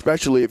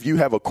 especially if you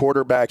have a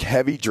quarterback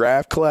heavy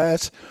draft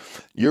class,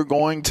 you're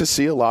going to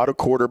see a lot of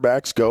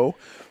quarterbacks go,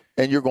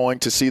 and you're going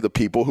to see the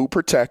people who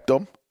protect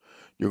them.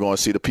 You're going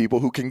to see the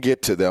people who can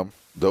get to them.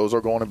 Those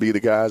are going to be the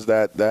guys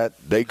that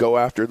they go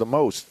after the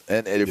most.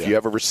 And if you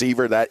have a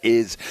receiver that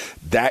is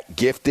that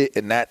gifted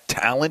and that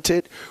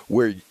talented,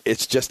 where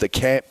it's just a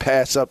can't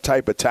pass up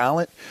type of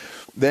talent,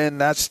 then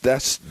that's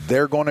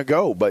they're going to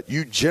go. But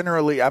you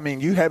generally,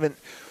 you haven't.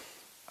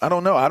 I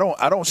don't know.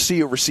 I don't see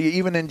a receiver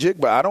even in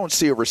Njigba. I don't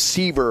see a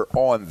receiver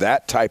on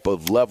that type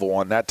of level,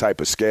 on that type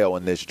of scale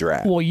in this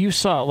draft. Well,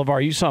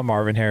 LaVar, you saw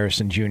Marvin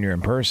Harrison Jr.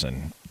 in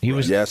person. He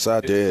was. Yes,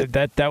 I did.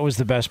 That was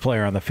the best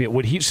player on the field.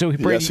 Would he? So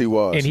Brady, yes, he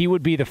was, and he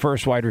would be the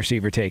first wide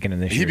receiver taken in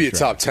this. He'd be a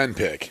top 10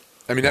 pick.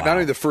 I mean, not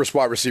only the first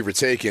wide receiver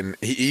taken,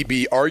 he'd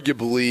be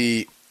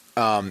arguably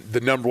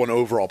the number one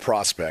overall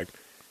prospect.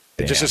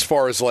 Damn. Just as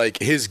far as like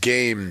his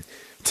game,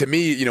 to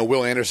me,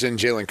 Will Anderson,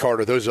 Jalen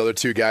Carter, those other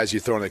two guys you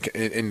throw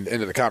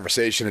into the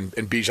conversation,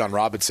 and Bijan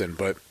Robinson.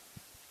 But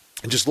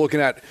just looking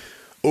at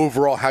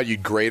overall how you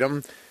grade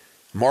them,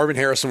 Marvin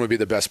Harrison would be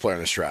the best player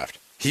in this draft.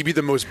 He'd be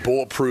the most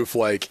bulletproof.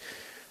 Like,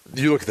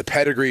 you look at the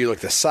pedigree, you look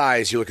at the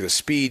size, you look at the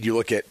speed, you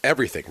look at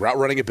everything. Route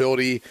running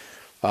ability,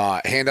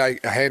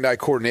 hand-eye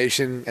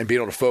coordination, and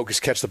being able to focus,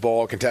 catch the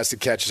ball, contested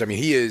catches. I mean,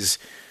 he is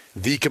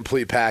the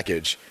complete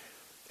package.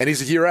 And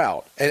he's a year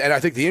out. And I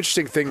think the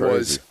interesting thing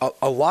was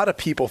a lot of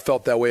people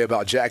felt that way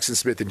about Jackson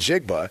Smith and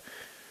Jigba.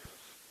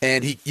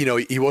 And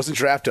he wasn't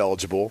draft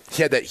eligible.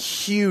 He had that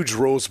huge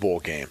Rose Bowl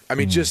game. I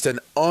mean, just an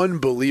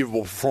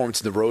unbelievable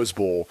performance in the Rose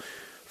Bowl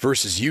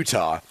versus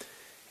Utah.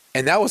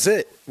 And that was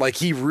it. Like,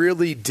 he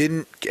really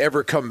didn't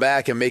ever come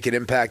back and make an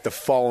impact the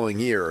following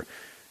year.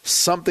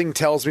 Something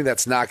tells me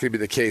that's not going to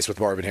be the case with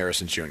Marvin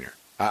Harrison Jr.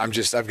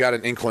 I've got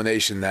an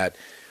inclination that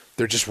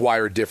they're just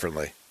wired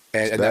differently.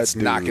 And that's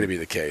not going to be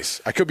the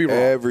case. I could be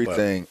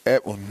wrong.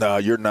 No,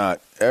 you're not.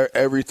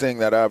 Everything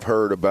that I've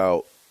heard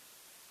about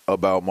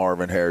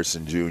Marvin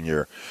Harrison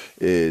Jr.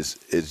 is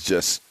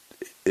just,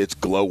 it's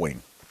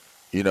glowing.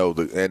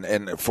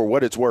 And for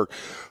what it's worth,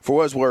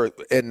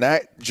 in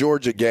that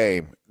Georgia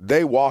game,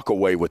 they walk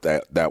away with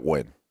that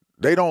win.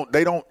 They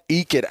don't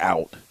eke it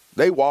out.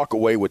 They walk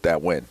away with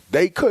that win.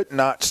 They could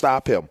not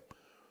stop him.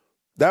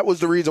 That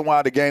was the reason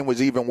why the game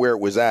was even where it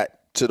was at,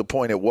 to the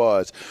point it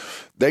was.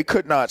 They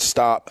could not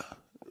stop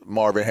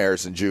Marvin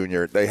Harrison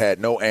Jr. They had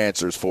no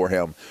answers for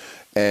him.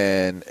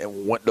 And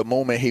the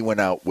moment he went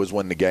out was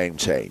when the game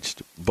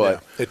changed.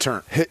 But it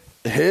turned.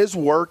 His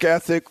work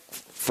ethic,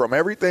 from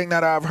everything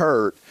that I've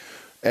heard,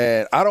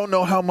 and I don't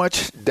know how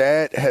much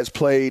Dad has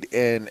played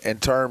in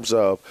terms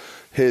of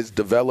his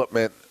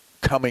development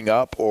coming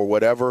up or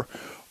whatever,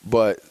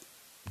 but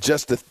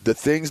just the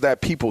things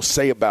that people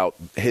say about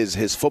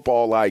his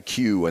football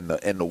IQ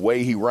and the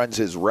way he runs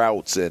his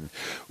routes and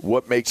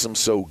what makes him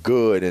so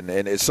good. And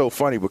it's so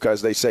funny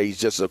because they say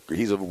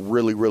he's a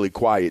really, really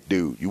quiet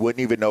dude. You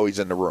wouldn't even know he's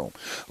in the room.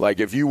 Like,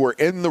 if you were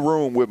in the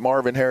room with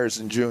Marvin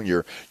Harrison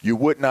Jr., you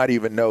would not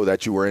even know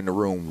that you were in the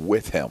room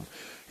with him.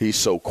 He's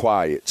so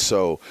quiet.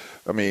 So,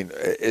 I mean,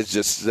 it's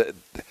just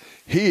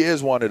he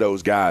is one of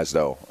those guys,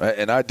 though.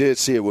 And I did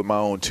see it with my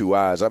own two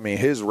eyes. I mean,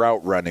 his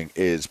route running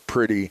is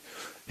pretty –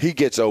 he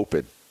gets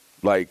open.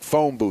 Like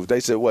phone booth. They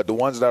said, the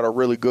ones that are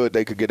really good,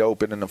 they could get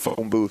open in the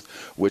phone booth,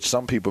 which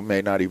some people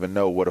may not even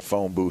know what a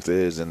phone booth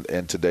is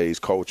in today's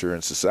culture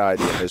and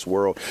society in this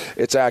world.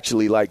 It's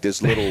actually like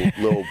this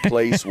little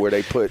place where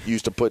they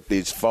used to put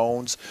these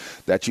phones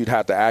that you'd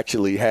have to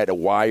actually had a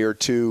wire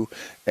to.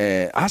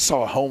 And I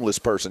saw a homeless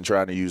person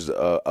trying to use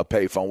a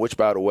payphone, which,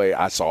 by the way,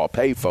 I saw a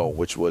payphone,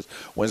 which was,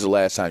 when's the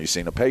last time you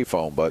seen a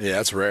payphone? But yeah,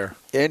 that's rare.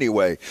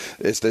 Anyway,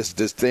 it's this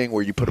thing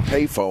where you put a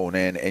payphone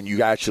in and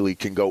you actually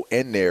can go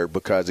in there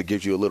because it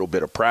gives you a little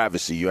bit of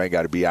privacy. You ain't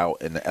got to be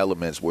out in the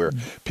elements where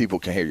people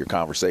can hear your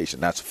conversation.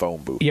 That's a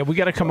phone booth. Yeah, we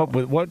got to come up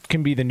with what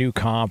can be the new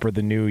comp or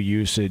the new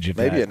usage of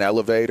maybe that. An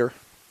elevator.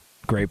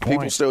 Great point.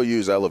 People still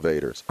use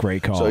elevators.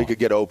 Great call. So he could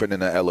get open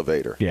in an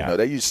elevator. Yeah.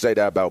 They used to say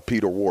that about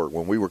Peter Ward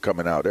when we were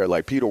coming out. They're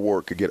like, Peter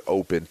Ward could get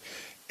open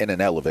in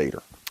an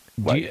elevator.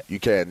 Like, you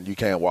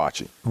can't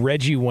watch it.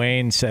 Reggie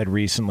Wayne said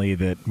recently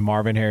that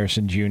Marvin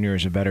Harrison Jr.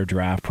 is a better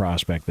draft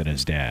prospect than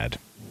his dad.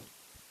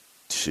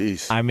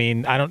 Jeez. I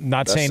mean,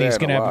 not saying he's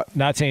going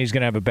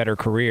to have a better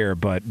career,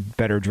 but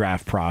better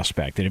draft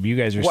prospect. And if you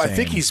guys are saying, I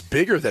think he's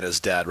bigger than his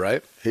dad,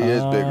 right? He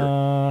is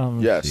bigger.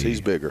 Yes,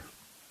 he's bigger.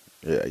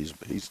 Yeah,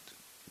 he's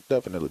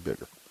definitely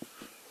bigger.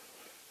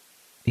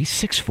 He's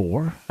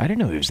 6'4". I didn't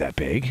know he was that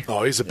big.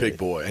 Oh, he's a big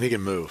boy, and he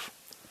can move.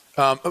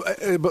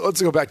 But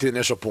let's go back to the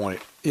initial point.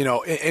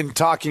 In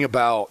talking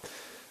about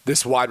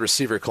this wide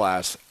receiver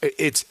class,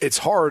 it's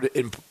hard.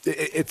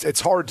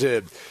 It's hard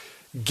to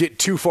get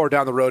too far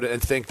down the road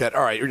and think that,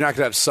 all right, you're not going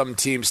to have some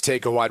teams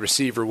take a wide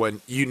receiver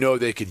when you know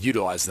they could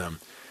utilize them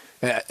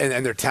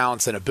and their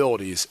talents and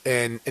abilities.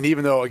 And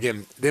even though,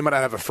 again, they might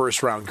not have a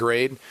first-round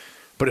grade,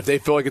 but if they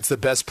feel like it's the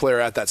best player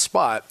at that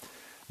spot,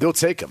 they'll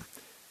take him.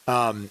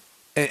 And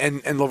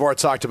LaVar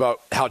talked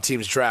about how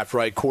teams draft,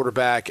 right?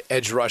 Quarterback,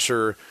 edge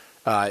rusher,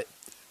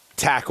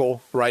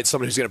 tackle, right?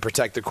 Somebody who's going to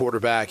protect the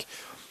quarterback.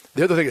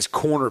 The other thing is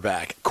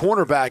cornerback.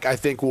 Cornerback, I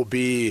think, will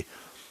be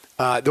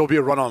there'll be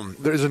a run on.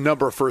 There's a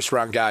number of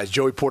first-round guys.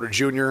 Joey Porter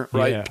Jr.,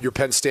 right? Yeah. Your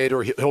Penn State,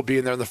 or he'll be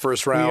in there in the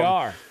first round. We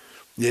are.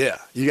 Yeah.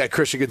 You got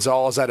Christian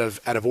Gonzalez out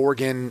of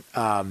Oregon.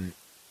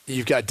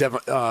 You've got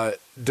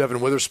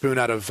Devin Witherspoon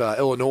out of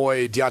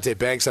Illinois, Deontay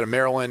Banks out of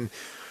Maryland.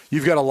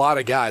 You've got a lot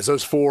of guys.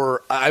 Those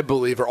four, I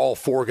believe, are all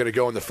four going to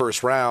go in the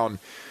first round,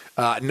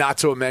 not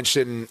to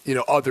mention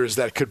others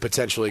that could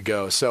potentially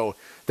go. So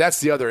that's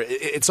the other.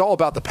 It's all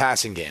about the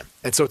passing game.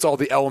 And so it's all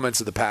the elements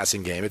of the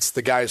passing game. It's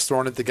the guys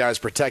throwing it, the guys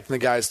protecting the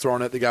guys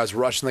throwing it, the guys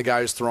rushing the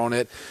guys throwing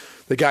it,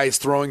 the guys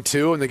throwing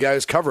to, and the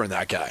guys covering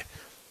that guy.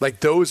 Like,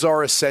 those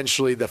are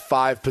essentially the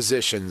five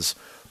positions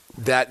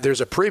that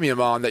there's a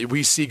premium on that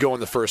we see go in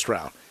the first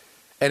round.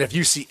 And if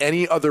you see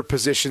any other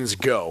positions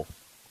go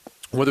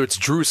whether it's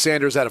Drew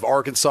Sanders out of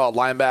Arkansas,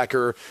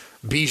 linebacker,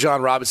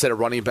 Bijan Robinson at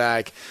running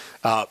back,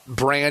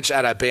 Branch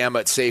at Alabama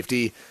at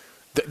safety.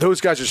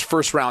 Those guys are just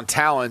first-round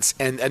talents,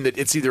 and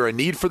it's either a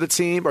need for the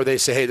team or they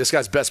say, hey, this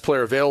guy's best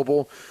player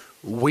available.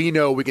 We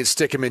know we can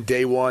stick him in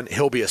day one.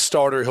 He'll be a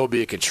starter. He'll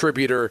be a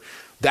contributor.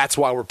 That's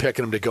why we're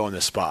picking him to go in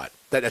this spot.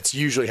 That's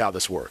usually how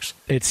this works.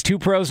 It's Two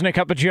Pros and a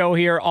Cup of Joe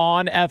here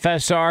on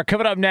FSR.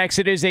 Coming up next,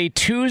 it is a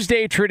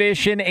Tuesday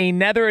tradition,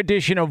 another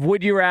edition of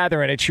Would You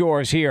Rather, and it's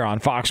yours here on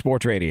Fox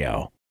Sports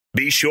Radio.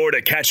 Be sure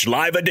to catch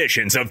live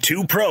editions of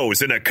Two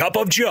Pros and a Cup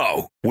of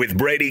Joe with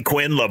Brady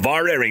Quinn,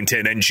 LaVar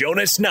Arrington, and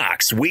Jonas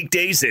Knox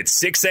weekdays at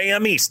 6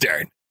 a.m.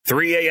 Eastern,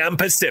 3 a.m.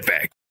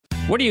 Pacific.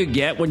 What do you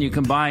get when you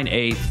combine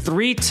a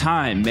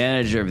 3-time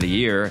Manager of the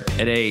Year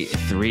and a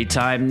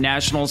 3-time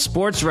National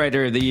Sports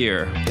Writer of the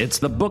Year? It's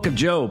the Book of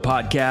Joe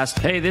podcast.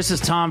 Hey, this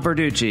is Tom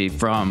Verducci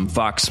from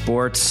Fox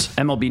Sports,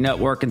 MLB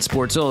Network, and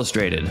Sports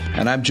Illustrated.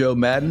 And I'm Joe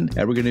Madden,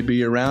 and we're going to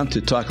be around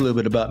to talk a little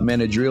bit about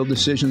managerial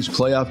decisions,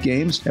 playoff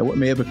games, and what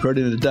may have occurred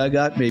in the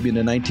dugout maybe in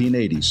the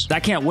 1980s.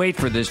 I can't wait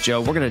for this, Joe.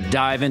 We're going to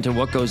dive into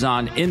what goes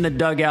on in the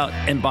dugout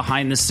and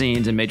behind the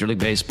scenes in Major League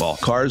Baseball.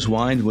 Cars,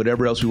 wine,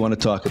 whatever else we want to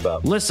talk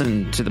about.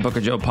 Listen to the Book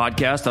of Joe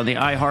podcast on the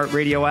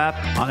iHeartRadio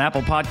app, on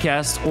Apple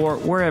Podcasts, or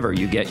wherever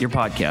you get your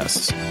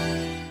podcasts.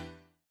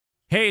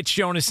 Hey, it's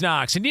Jonas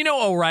Knox, and you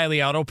know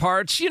O'Reilly Auto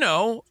Parts. You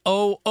know,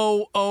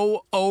 O'Reilly,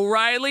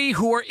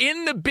 who are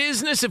in the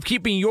business of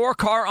keeping your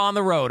car on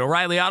the road.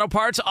 O'Reilly Auto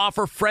Parts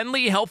offer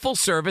friendly, helpful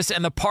service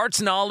and the parts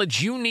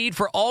knowledge you need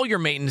for all your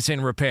maintenance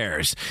and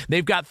repairs.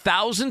 They've got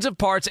thousands of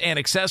parts and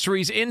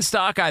accessories in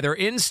stock, either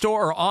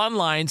in-store or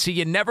online, so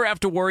you never have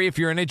to worry if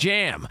you're in a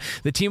jam.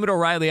 The team at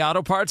O'Reilly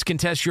Auto Parts can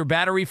test your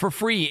battery for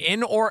free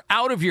in or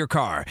out of your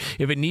car.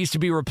 If it needs to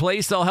be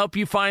replaced, they'll help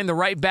you find the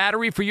right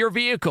battery for your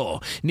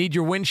vehicle. Need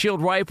your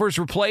windshield wipers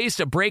replaced,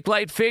 a brake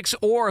light fix,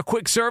 or a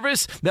quick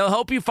service? They'll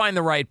help you find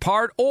the right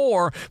part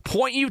or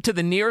point you to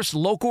the nearest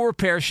local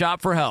repair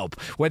shop for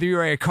help. Whether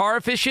you're a car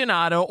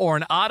aficionado or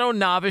an auto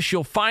novice,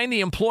 you'll find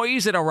the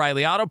employees at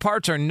O'Reilly Auto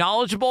Parts are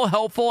knowledgeable,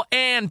 helpful,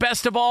 and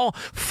best of all,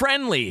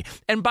 friendly.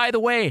 And by the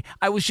way,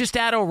 I was just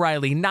at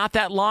O'Reilly not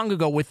that long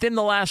ago, within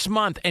the last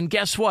month, and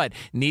guess what?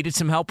 Needed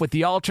some help with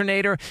the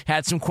alternator,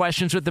 had some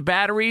questions with the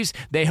batteries.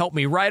 They helped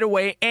me right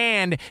away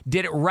and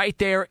did it right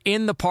there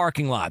in the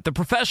parking lot. The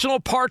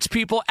professional parts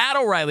people at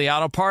O'Reilly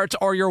Auto Parts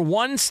are your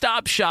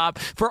one-stop shop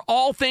for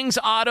all things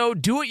auto,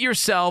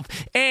 do-it-yourself,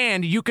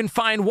 and you can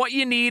find what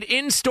you need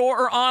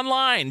in-store or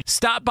online.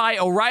 Stop by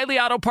O'Reilly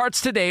Auto Parts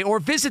today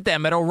or visit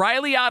them at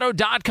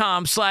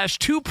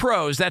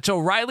O'ReillyAuto.com/2pros. That's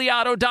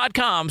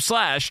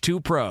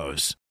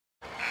O'ReillyAuto.com/2pros.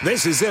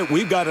 This is it.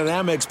 We've got an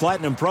Amex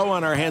Platinum Pro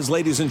on our hands,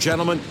 ladies and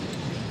gentlemen.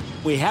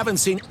 We haven't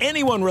seen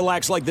anyone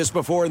relax like this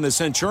before in the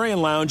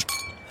Centurion Lounge.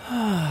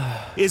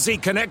 Is he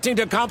connecting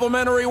to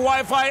complimentary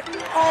Wi-Fi?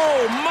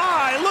 Oh,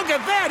 my! Look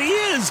at that! He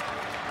is!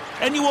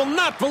 And you will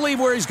not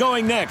believe where he's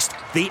going next.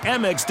 The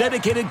Amex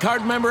dedicated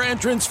card member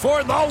entrance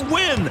for the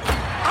win!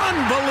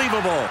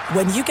 Unbelievable!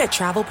 When you get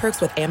travel perks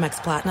with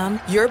Amex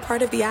Platinum, you're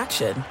part of the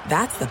action.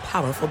 That's the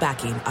powerful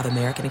backing of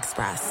American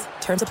Express.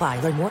 Terms apply.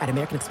 Learn more at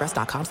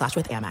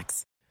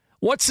americanexpress.com/withAmex.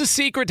 What's the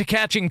secret to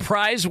catching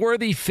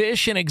prize-worthy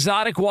fish in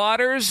exotic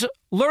waters?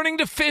 Learning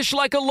to fish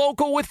like a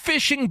local with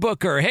Fishing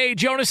Booker. Hey,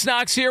 Jonas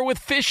Knox here with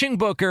Fishing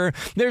Booker.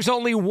 There's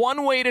only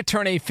one way to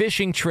turn a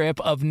fishing trip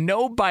of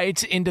no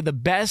bites into the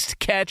best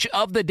catch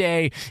of the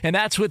day, and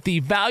that's with the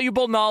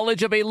valuable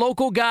knowledge of a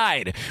local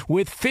guide.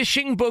 With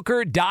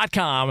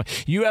FishingBooker.com,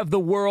 you have the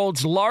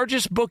world's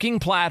largest booking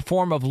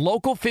platform of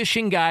local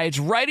fishing guides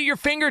right at your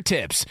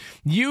fingertips.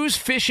 Use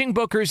Fishing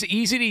Booker's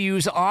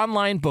easy-to-use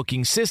online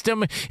booking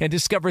system and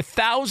discover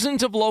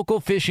thousands of local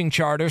fishing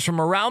charters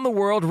from around the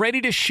world ready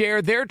to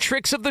share their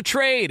tricks of the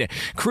trade.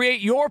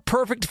 Create your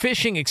perfect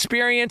fishing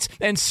experience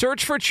and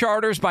search for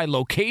charters by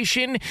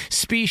location,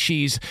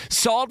 species,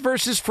 salt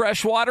versus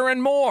freshwater,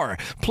 and more.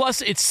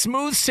 Plus, it's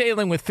smooth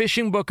sailing with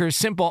Fishing Booker's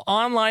simple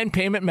online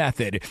payment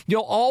method.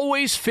 You'll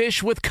always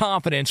fish with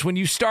confidence when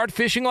you start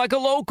fishing like a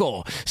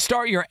local.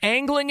 Start your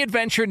angling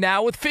adventure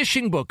now with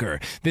Fishing Booker.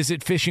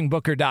 Visit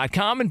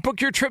FishingBooker.com and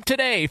book your trip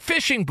today.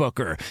 Fishing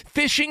Booker.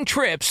 Fishing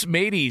trips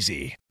made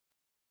easy.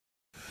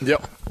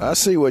 Yep. I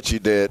see what you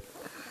did.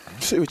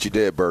 See what you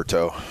did,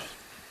 Berto.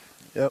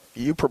 Yep,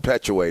 you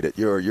perpetuate it.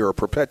 You're a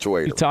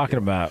perpetuator. What are you talking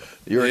about?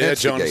 You're an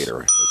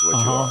instigator, is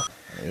what you are.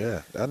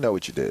 Yeah, I know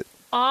what you did.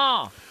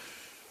 Oh,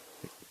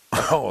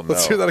 no.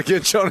 Let's hear that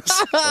again, Jonas.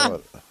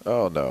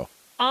 oh, no.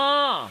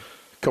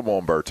 Come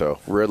on, Berto.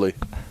 Really?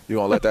 You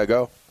want to let that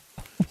go?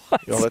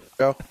 What? You want to let that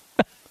go?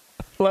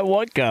 Let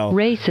what go?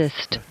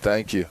 Racist.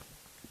 Thank you.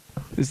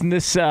 Isn't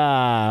this,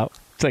 what's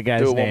that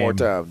guy's name? Do it one more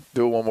time.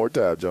 Do it one more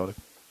time, Jonas.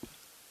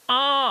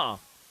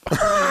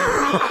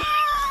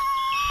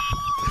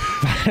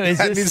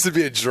 That needs to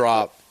be a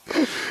drop.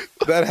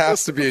 That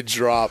has to be a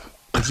drop.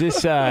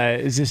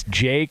 Is this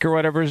Jake or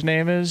whatever his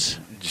name is?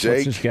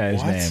 Jake. What's this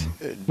guy's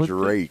name?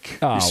 Drake. He's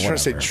trying to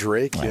say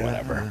Drake. Yeah,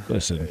 whatever.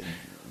 Listen,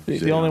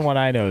 the only one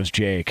I know is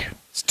Jake.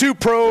 It's Two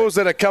Pros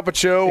and a Cup of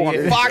Joe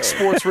on Fox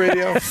Sports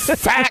Radio.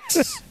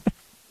 Facts.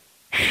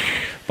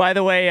 By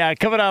the way,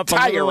 coming up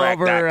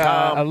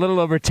a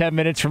little over 10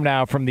 minutes from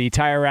now from the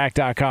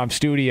TireRack.com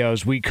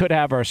studios, we could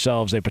have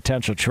ourselves a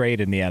potential trade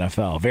in the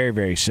NFL very,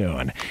 very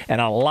soon. And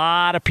a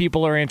lot of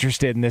people are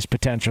interested in this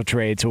potential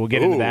trade, so we'll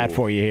get into that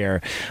for you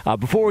here.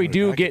 Before we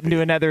do get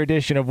into another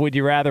edition of Would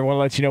You Rather, I want to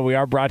let you know we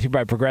are brought to you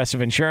by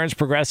Progressive Insurance.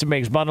 Progressive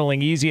makes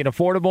bundling easy and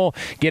affordable.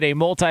 Get a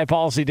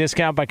multi-policy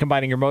discount by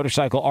combining your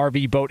motorcycle,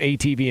 RV, boat,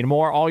 ATV, and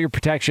more. All your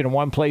protection in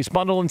one place.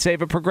 Bundle and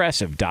save at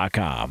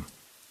Progressive.com.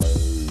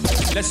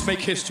 Let's make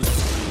history.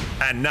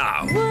 And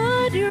now,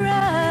 Would you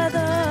rather?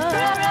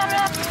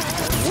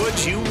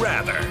 Would You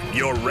Rather?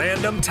 Your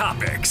random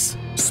topics,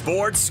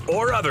 sports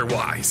or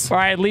otherwise. All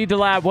right, lead the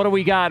lab. What do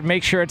we got?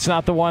 Make sure it's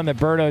not the one that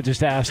Berto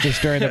just asked us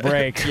during the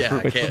break.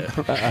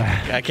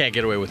 I can't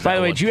get away with that. By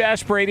the way, did you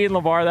ask Brady and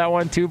LaVar that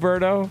one too,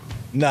 Berto?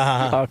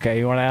 Nah. Okay,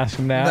 you want to ask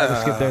them now?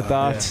 Let's get their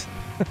thoughts.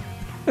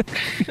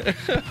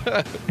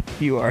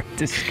 You are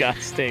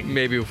disgusting.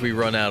 Maybe if we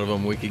run out of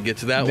them, we can get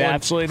to that one.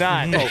 Absolutely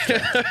not.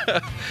 Okay.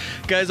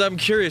 Guys, I'm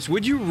curious.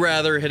 Would you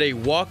rather hit a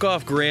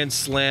walk-off grand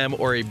slam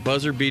or a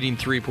buzzer-beating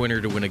three-pointer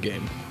to win a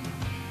game?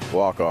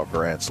 Walk-off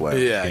grand slam.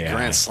 Yeah,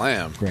 grand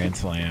slam. Grand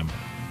slam.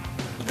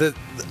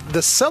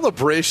 The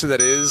celebration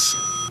that is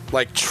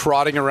like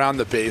trotting around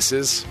the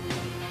bases,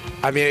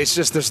 I mean, it's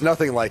just there's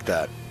nothing like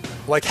that.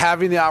 Like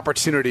having the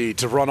opportunity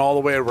to run all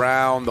the way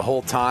around the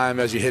whole time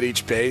as you hit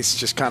each base,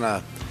 just kind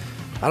of,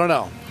 I don't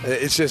know.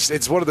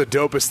 It's one of the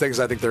dopest things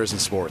I think there is in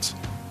sports.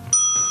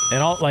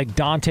 And all like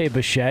Dante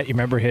Bichette, you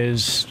remember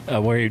his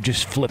where he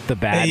just flipped the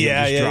bat and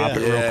just drop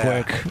it real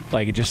quick,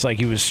 like just like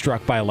he was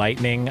struck by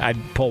lightning. I'd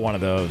pull one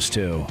of those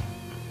too.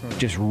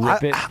 Just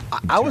rip it.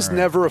 I was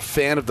never a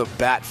fan of the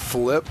bat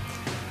flip.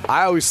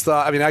 I always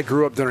thought. I mean, I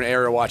grew up during an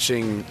era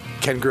watching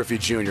Ken Griffey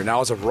Jr. Now I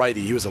was a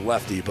righty, he was a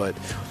lefty, but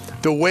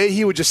the way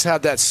he would just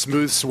have that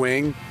smooth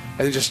swing and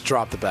then just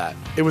drop the bat,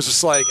 it was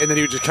just like, and then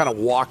he would just kind of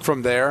walk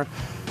from there.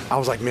 I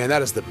was like, man,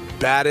 that is the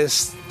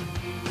baddest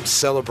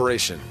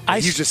celebration.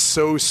 He's just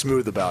so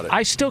smooth about it.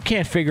 I still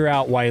can't figure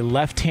out why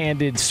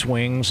left-handed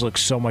swings look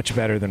so much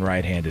better than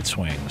right-handed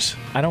swings.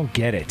 I don't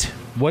get it.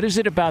 What is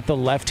it about the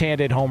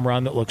left-handed home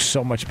run that looks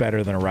so much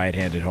better than a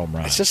right-handed home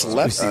run? It's just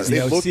lefties.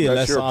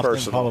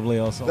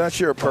 That's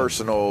your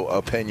personal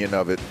opinion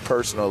of it.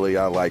 Personally,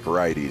 I like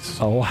righties.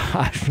 Oh,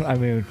 I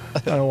mean, I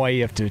don't know why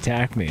you have to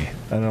attack me.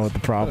 I don't know what the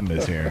problem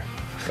is here.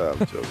 I'm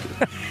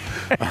joking.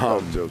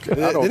 I'm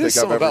joking. I don't think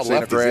I've ever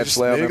seen a grand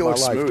slam in my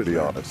life, to be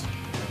honest.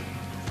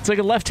 It's like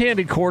a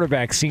left-handed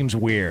quarterback seems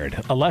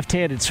weird. A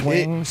left-handed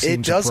swing seems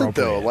it doesn't,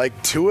 appropriate. though.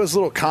 Like Tua's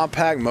little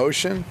compact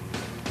motion,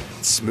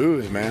 it's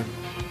smooth, man.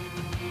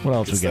 What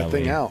else Gets we got? that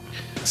thing out.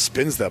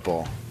 Spins that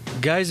ball.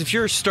 Guys, if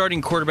you're a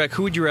starting quarterback,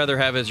 who would you rather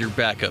have as your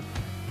backup?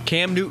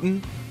 Cam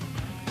Newton,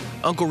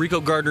 Uncle Rico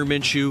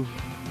Gardner-Minshew,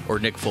 or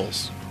Nick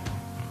Foles?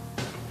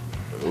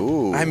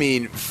 Ooh. I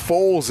mean,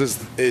 Foles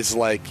is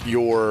like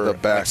your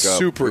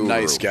super guru.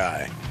 nice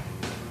guy.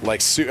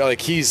 Like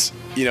he's,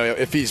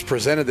 if he's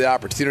presented the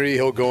opportunity,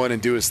 he'll go in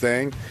and do his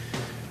thing.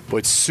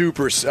 But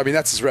I mean,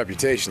 that's his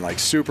reputation. Like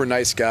super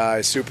nice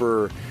guy,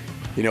 super,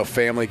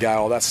 family guy,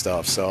 all that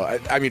stuff. So,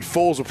 I mean,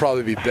 Foles would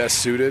probably be best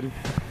suited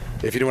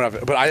if you don't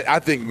have. But I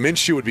think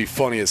Minshew would be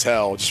funny as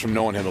hell just from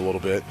knowing him a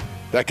little bit.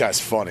 That guy's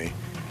funny.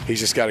 He's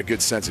just got a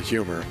good sense of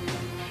humor.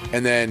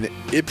 And then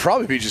it'd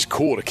probably be just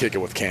cool to kick it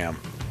with Cam.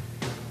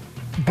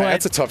 But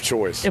that's a tough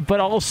choice. But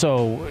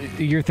also,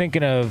 you're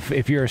thinking of,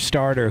 if you're a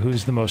starter,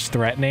 who's the most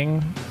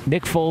threatening?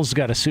 Nick Foles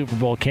got a Super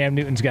Bowl, Cam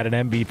Newton's got an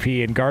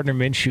MVP, and Gardner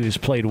Minshew's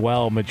played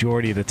well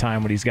majority of the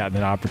time when he's gotten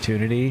an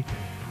opportunity.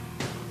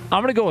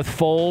 I'm going to go with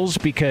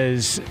Foles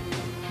because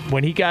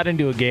when he got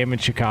into a game in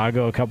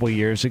Chicago a couple of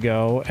years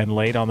ago and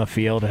laid on the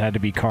field and had to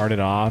be carted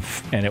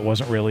off, and it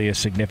wasn't really a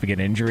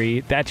significant injury,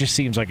 that just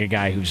seems like a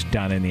guy who's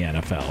done in the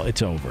NFL.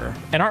 It's over.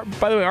 And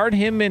by the way, aren't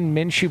him and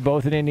Minshew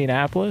both in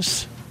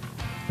Indianapolis?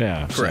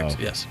 Yeah, correct. So,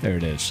 yes, there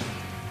it is.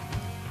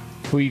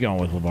 Who are you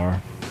going with, LaVar?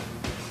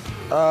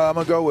 I'm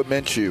gonna go with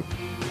Minshew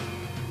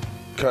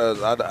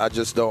because I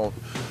just don't.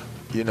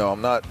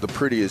 I'm not the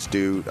prettiest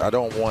dude. I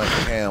don't want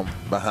Cam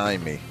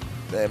behind me.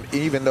 And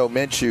even though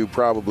Minshew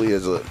probably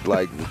is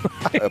appealing,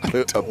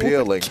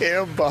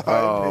 Cam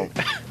behind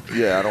me.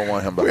 Yeah, I don't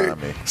want him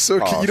behind me. So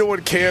you don't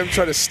want Cam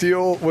trying to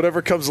steal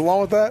whatever comes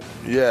along with that?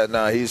 Yeah,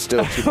 no, he's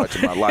still too much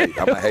of my light.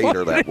 I'm a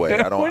hater that way.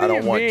 I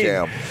don't want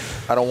Cam.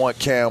 I don't want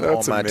Cam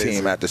on my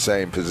team at the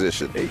same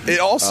position. It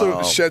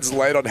also sheds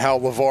light on how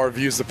LaVar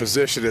views the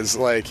position as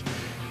like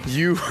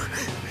you.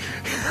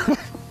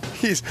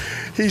 he's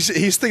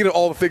thinking of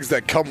all the things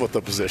that come with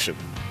the position.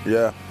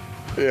 Yeah.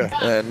 Yeah.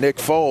 And Nick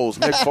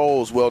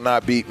Foles will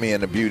not beat me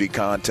in a beauty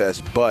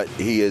contest, but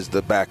he is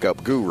the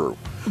backup guru.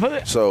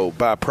 So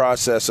by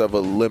process of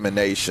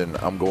elimination,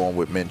 I'm going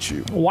with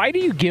Minshew. Why do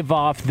you give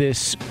off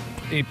this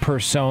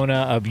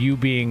persona of you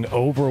being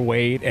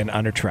overweight and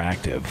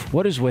unattractive?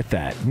 What is with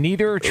that?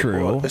 Neither are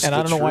true, and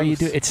I don't know why you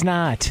do. It's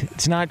not.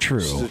 It's not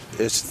true.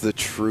 It's the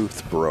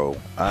truth, bro.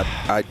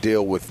 I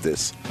deal with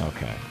this.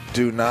 Okay.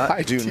 Do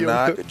not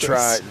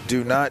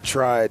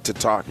try to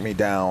talk me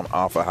down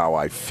off of how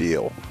I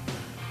feel.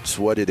 It's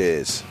what it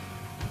is.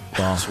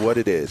 That's what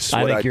it is. It's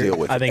what I deal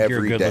with every day. I think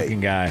you're a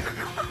good-looking guy.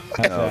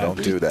 No,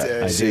 don't do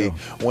that. See,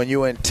 when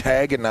you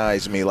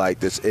antagonize me like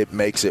this, it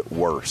makes it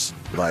worse.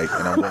 And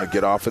I'm going to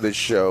get off of this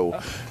show,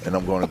 and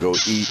I'm going to go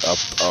eat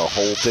a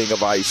whole thing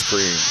of ice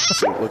cream.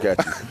 See, look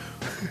at you.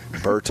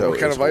 Berto what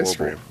kind is of ice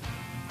horrible. cream?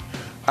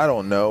 I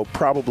don't know.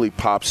 Probably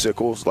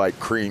popsicles, like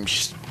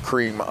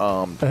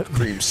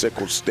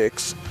creamsicle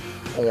sticks,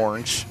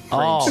 orange.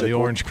 Oh, the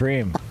orange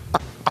cream.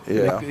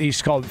 Yeah.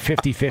 He's called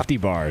 50-50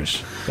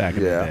 bars back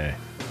in the day.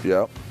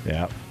 Yep.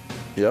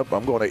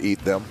 I'm going to eat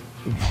them.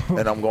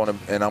 and I'm going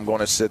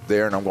to sit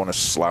there and I'm going to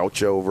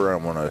slouch over.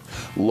 I'm going to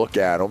look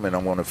at them and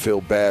I'm going to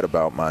feel bad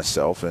about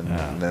myself, and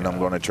then I'm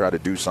going to try to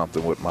do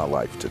something with my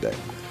life today.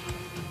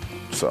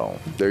 So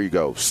there you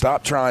go.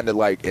 Stop trying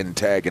to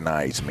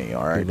antagonize me.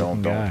 All right,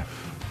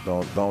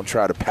 don't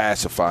try to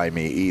pacify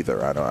me either.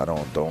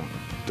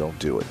 Don't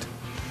do it.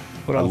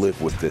 I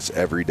live with this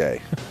every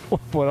day.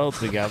 What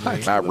else you got,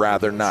 me? I'd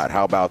rather not.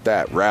 How about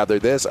that? Rather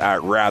this,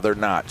 I'd rather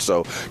not.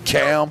 So,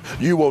 Cam,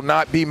 you will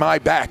not be my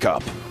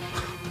backup.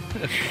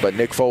 But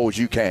Nick Foles,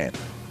 you can.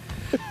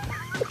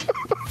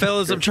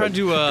 Fellas, I'm trying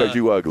to... Because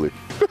you ugly.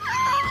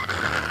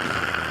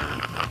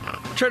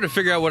 I'm trying to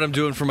figure out what I'm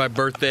doing for my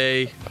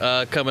birthday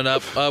coming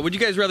up. Would you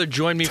guys rather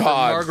join me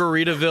Todd. for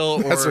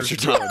Margaritaville That's or what you're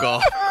Top doing.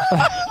 Golf?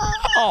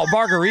 Oh,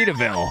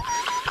 Margaritaville.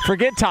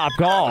 Forget Top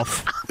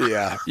Golf.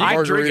 Yeah,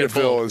 can drink it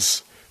full. Margaritaville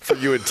is for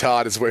you and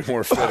Todd is way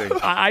more fitting.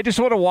 I just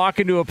want to walk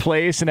into a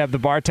place and have the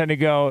bartender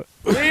go,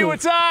 "Lee,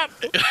 what's up?"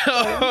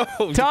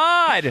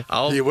 Todd.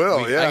 You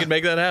will, yeah. I can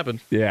make that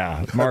happen.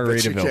 Yeah,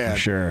 Margaritaville for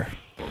sure.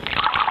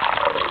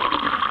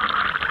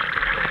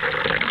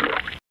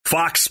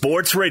 Fox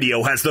Sports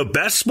Radio has the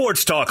best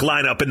sports talk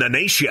lineup in the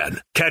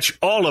nation. Catch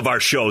all of our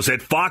shows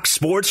at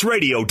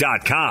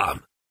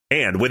foxsportsradio.com.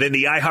 And within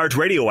the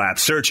iHeartRadio app,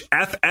 search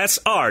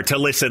FSR to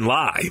listen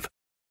live.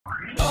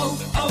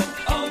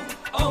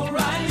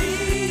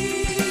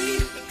 O'Reilly.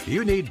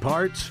 You need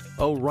parts?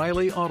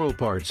 O'Reilly Auto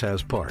Parts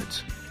has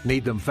parts.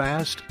 Need them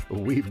fast?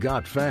 We've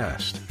got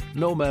fast.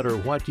 No matter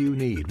what you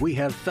need, we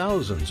have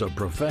thousands of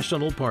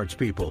professional parts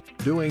people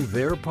doing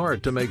their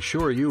part to make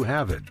sure you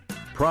have it.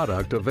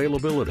 Product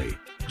availability.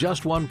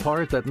 Just one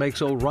part that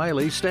makes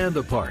O'Reilly stand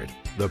apart.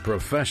 The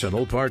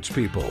professional parts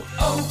people.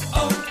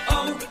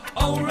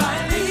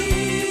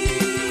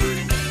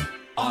 O'Reilly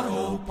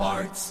Auto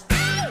Parts.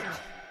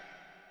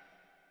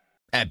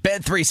 At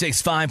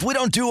Bet365, we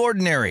don't do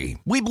ordinary.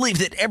 We believe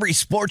that every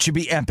sport should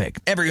be epic.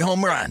 Every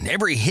home run,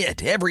 every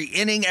hit, every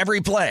inning, every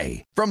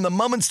play. From the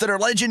moments that are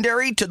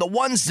legendary to the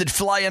ones that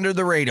fly under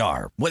the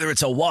radar. Whether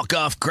it's a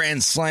walk-off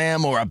grand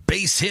slam or a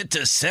base hit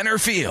to center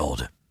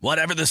field.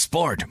 Whatever the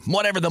sport,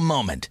 whatever the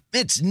moment,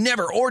 it's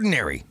never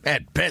ordinary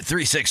at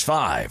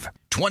Bet365.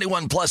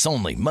 21 plus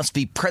only. Must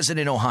be present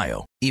in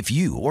Ohio. If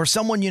you or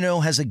someone you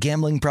know has a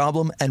gambling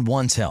problem and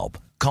wants help,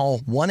 call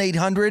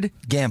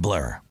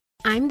 1-800-GAMBLER.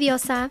 I'm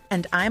Diosa.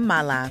 And I'm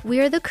Mala. We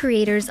are the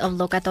creators of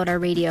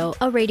Locatora Radio,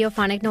 a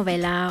radiophonic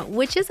novela,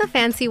 which is a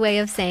fancy way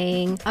of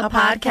saying a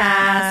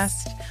podcast.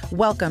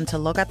 Welcome to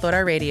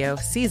Locatora Radio,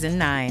 Season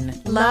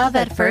 9. Love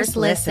at first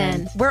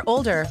listen. We're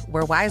older,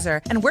 we're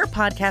wiser, and we're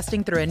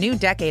podcasting through a new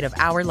decade of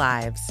our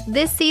lives.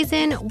 This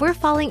season, we're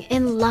falling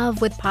in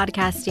love with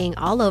podcasting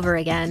all over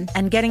again.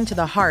 And getting to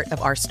the heart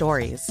of our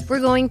stories.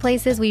 We're going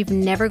places we've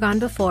never gone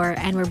before,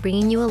 and we're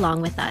bringing you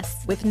along with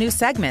us. With new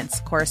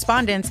segments,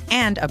 correspondence,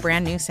 and a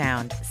brand new sound.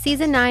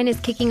 Season 9 is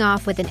kicking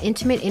off with an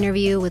intimate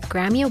interview with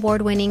Grammy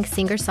Award-winning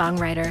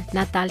singer-songwriter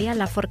Natalia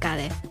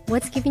Lafourcade.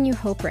 What's giving you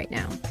hope right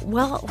now?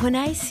 Well, when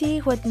I see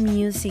what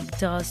music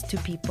does to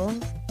people,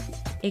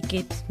 it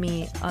gives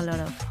me a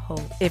lot of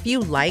hope. If you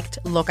liked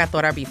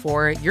Locatora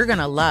before, you're going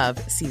to love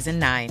Season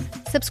 9.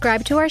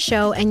 Subscribe to our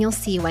show and you'll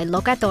see why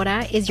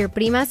Locatora is your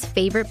prima's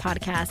favorite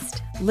podcast.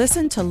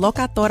 Listen to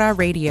Locatora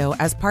Radio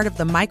as part of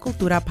the My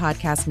Cultura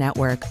Podcast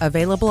Network,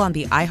 available on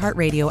the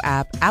iHeartRadio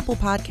app, Apple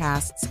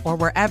Podcasts, or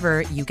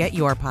wherever you get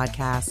your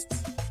podcasts.